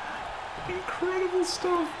 Incredible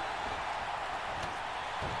stuff.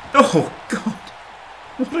 Oh,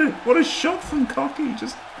 God. What a shot from Cocky.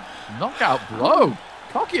 Just knockout blow.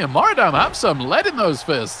 Cocky and Moridam have some lead in those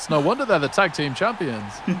fists. No wonder they're the tag team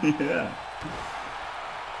champions. Yeah.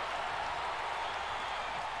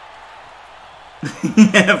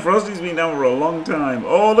 Yeah, Frosty's been down for a long time.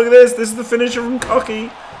 Oh, look at this. This is the finisher from Cocky.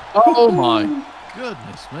 Oh, my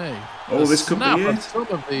goodness me. Oh, this could be it. Some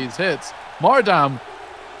of these hits. Moridam.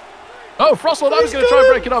 Oh, Frostlord, I was going to try and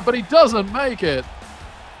break it up, but he doesn't make it.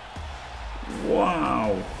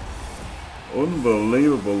 Wow.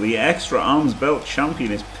 Unbelievable. The extra arms belt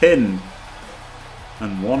champion is pinned.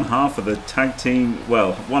 And one half of the tag team,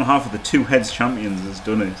 well, one half of the two heads champions has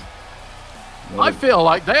done it. I feel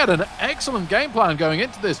like they had an excellent game plan going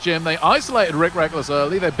into this, Jim. They isolated Rick Reckless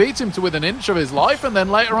early. They beat him to within an inch of his life. And then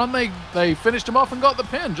later on, they finished him off and got the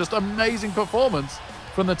pin. Just amazing performance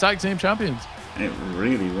from the tag team champions. It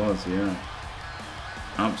really was, yeah.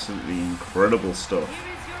 Absolutely incredible stuff.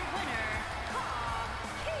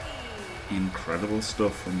 Incredible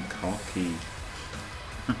stuff from Cocky.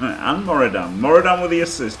 And Moradam. Moradam with the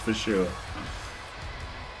assist for sure.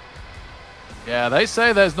 Yeah, they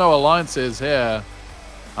say there's no alliances here.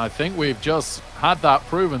 I think we've just had that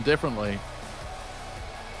proven differently.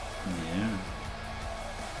 Yeah.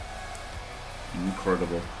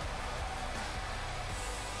 Incredible.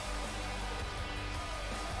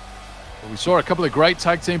 We saw a couple of great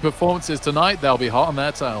tag team performances tonight. They'll be hot on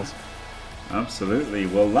their tails. Absolutely.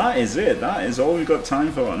 Well, that is it. That is all we've got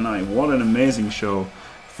time for tonight. What an amazing show.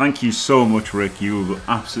 Thank you so much, Rick. You were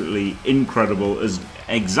absolutely incredible.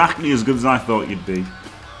 Exactly as good as I thought you'd be.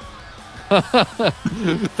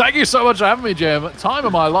 Thank you so much for having me, Jim. Time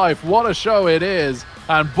of my life. What a show it is.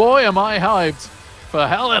 And boy, am I hyped for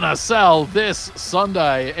Hell in a Cell this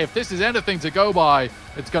Sunday. If this is anything to go by,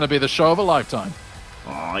 it's going to be the show of a lifetime.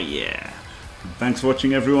 Oh, yeah. Thanks for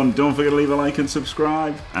watching, everyone. Don't forget to leave a like and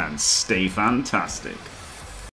subscribe. And stay fantastic.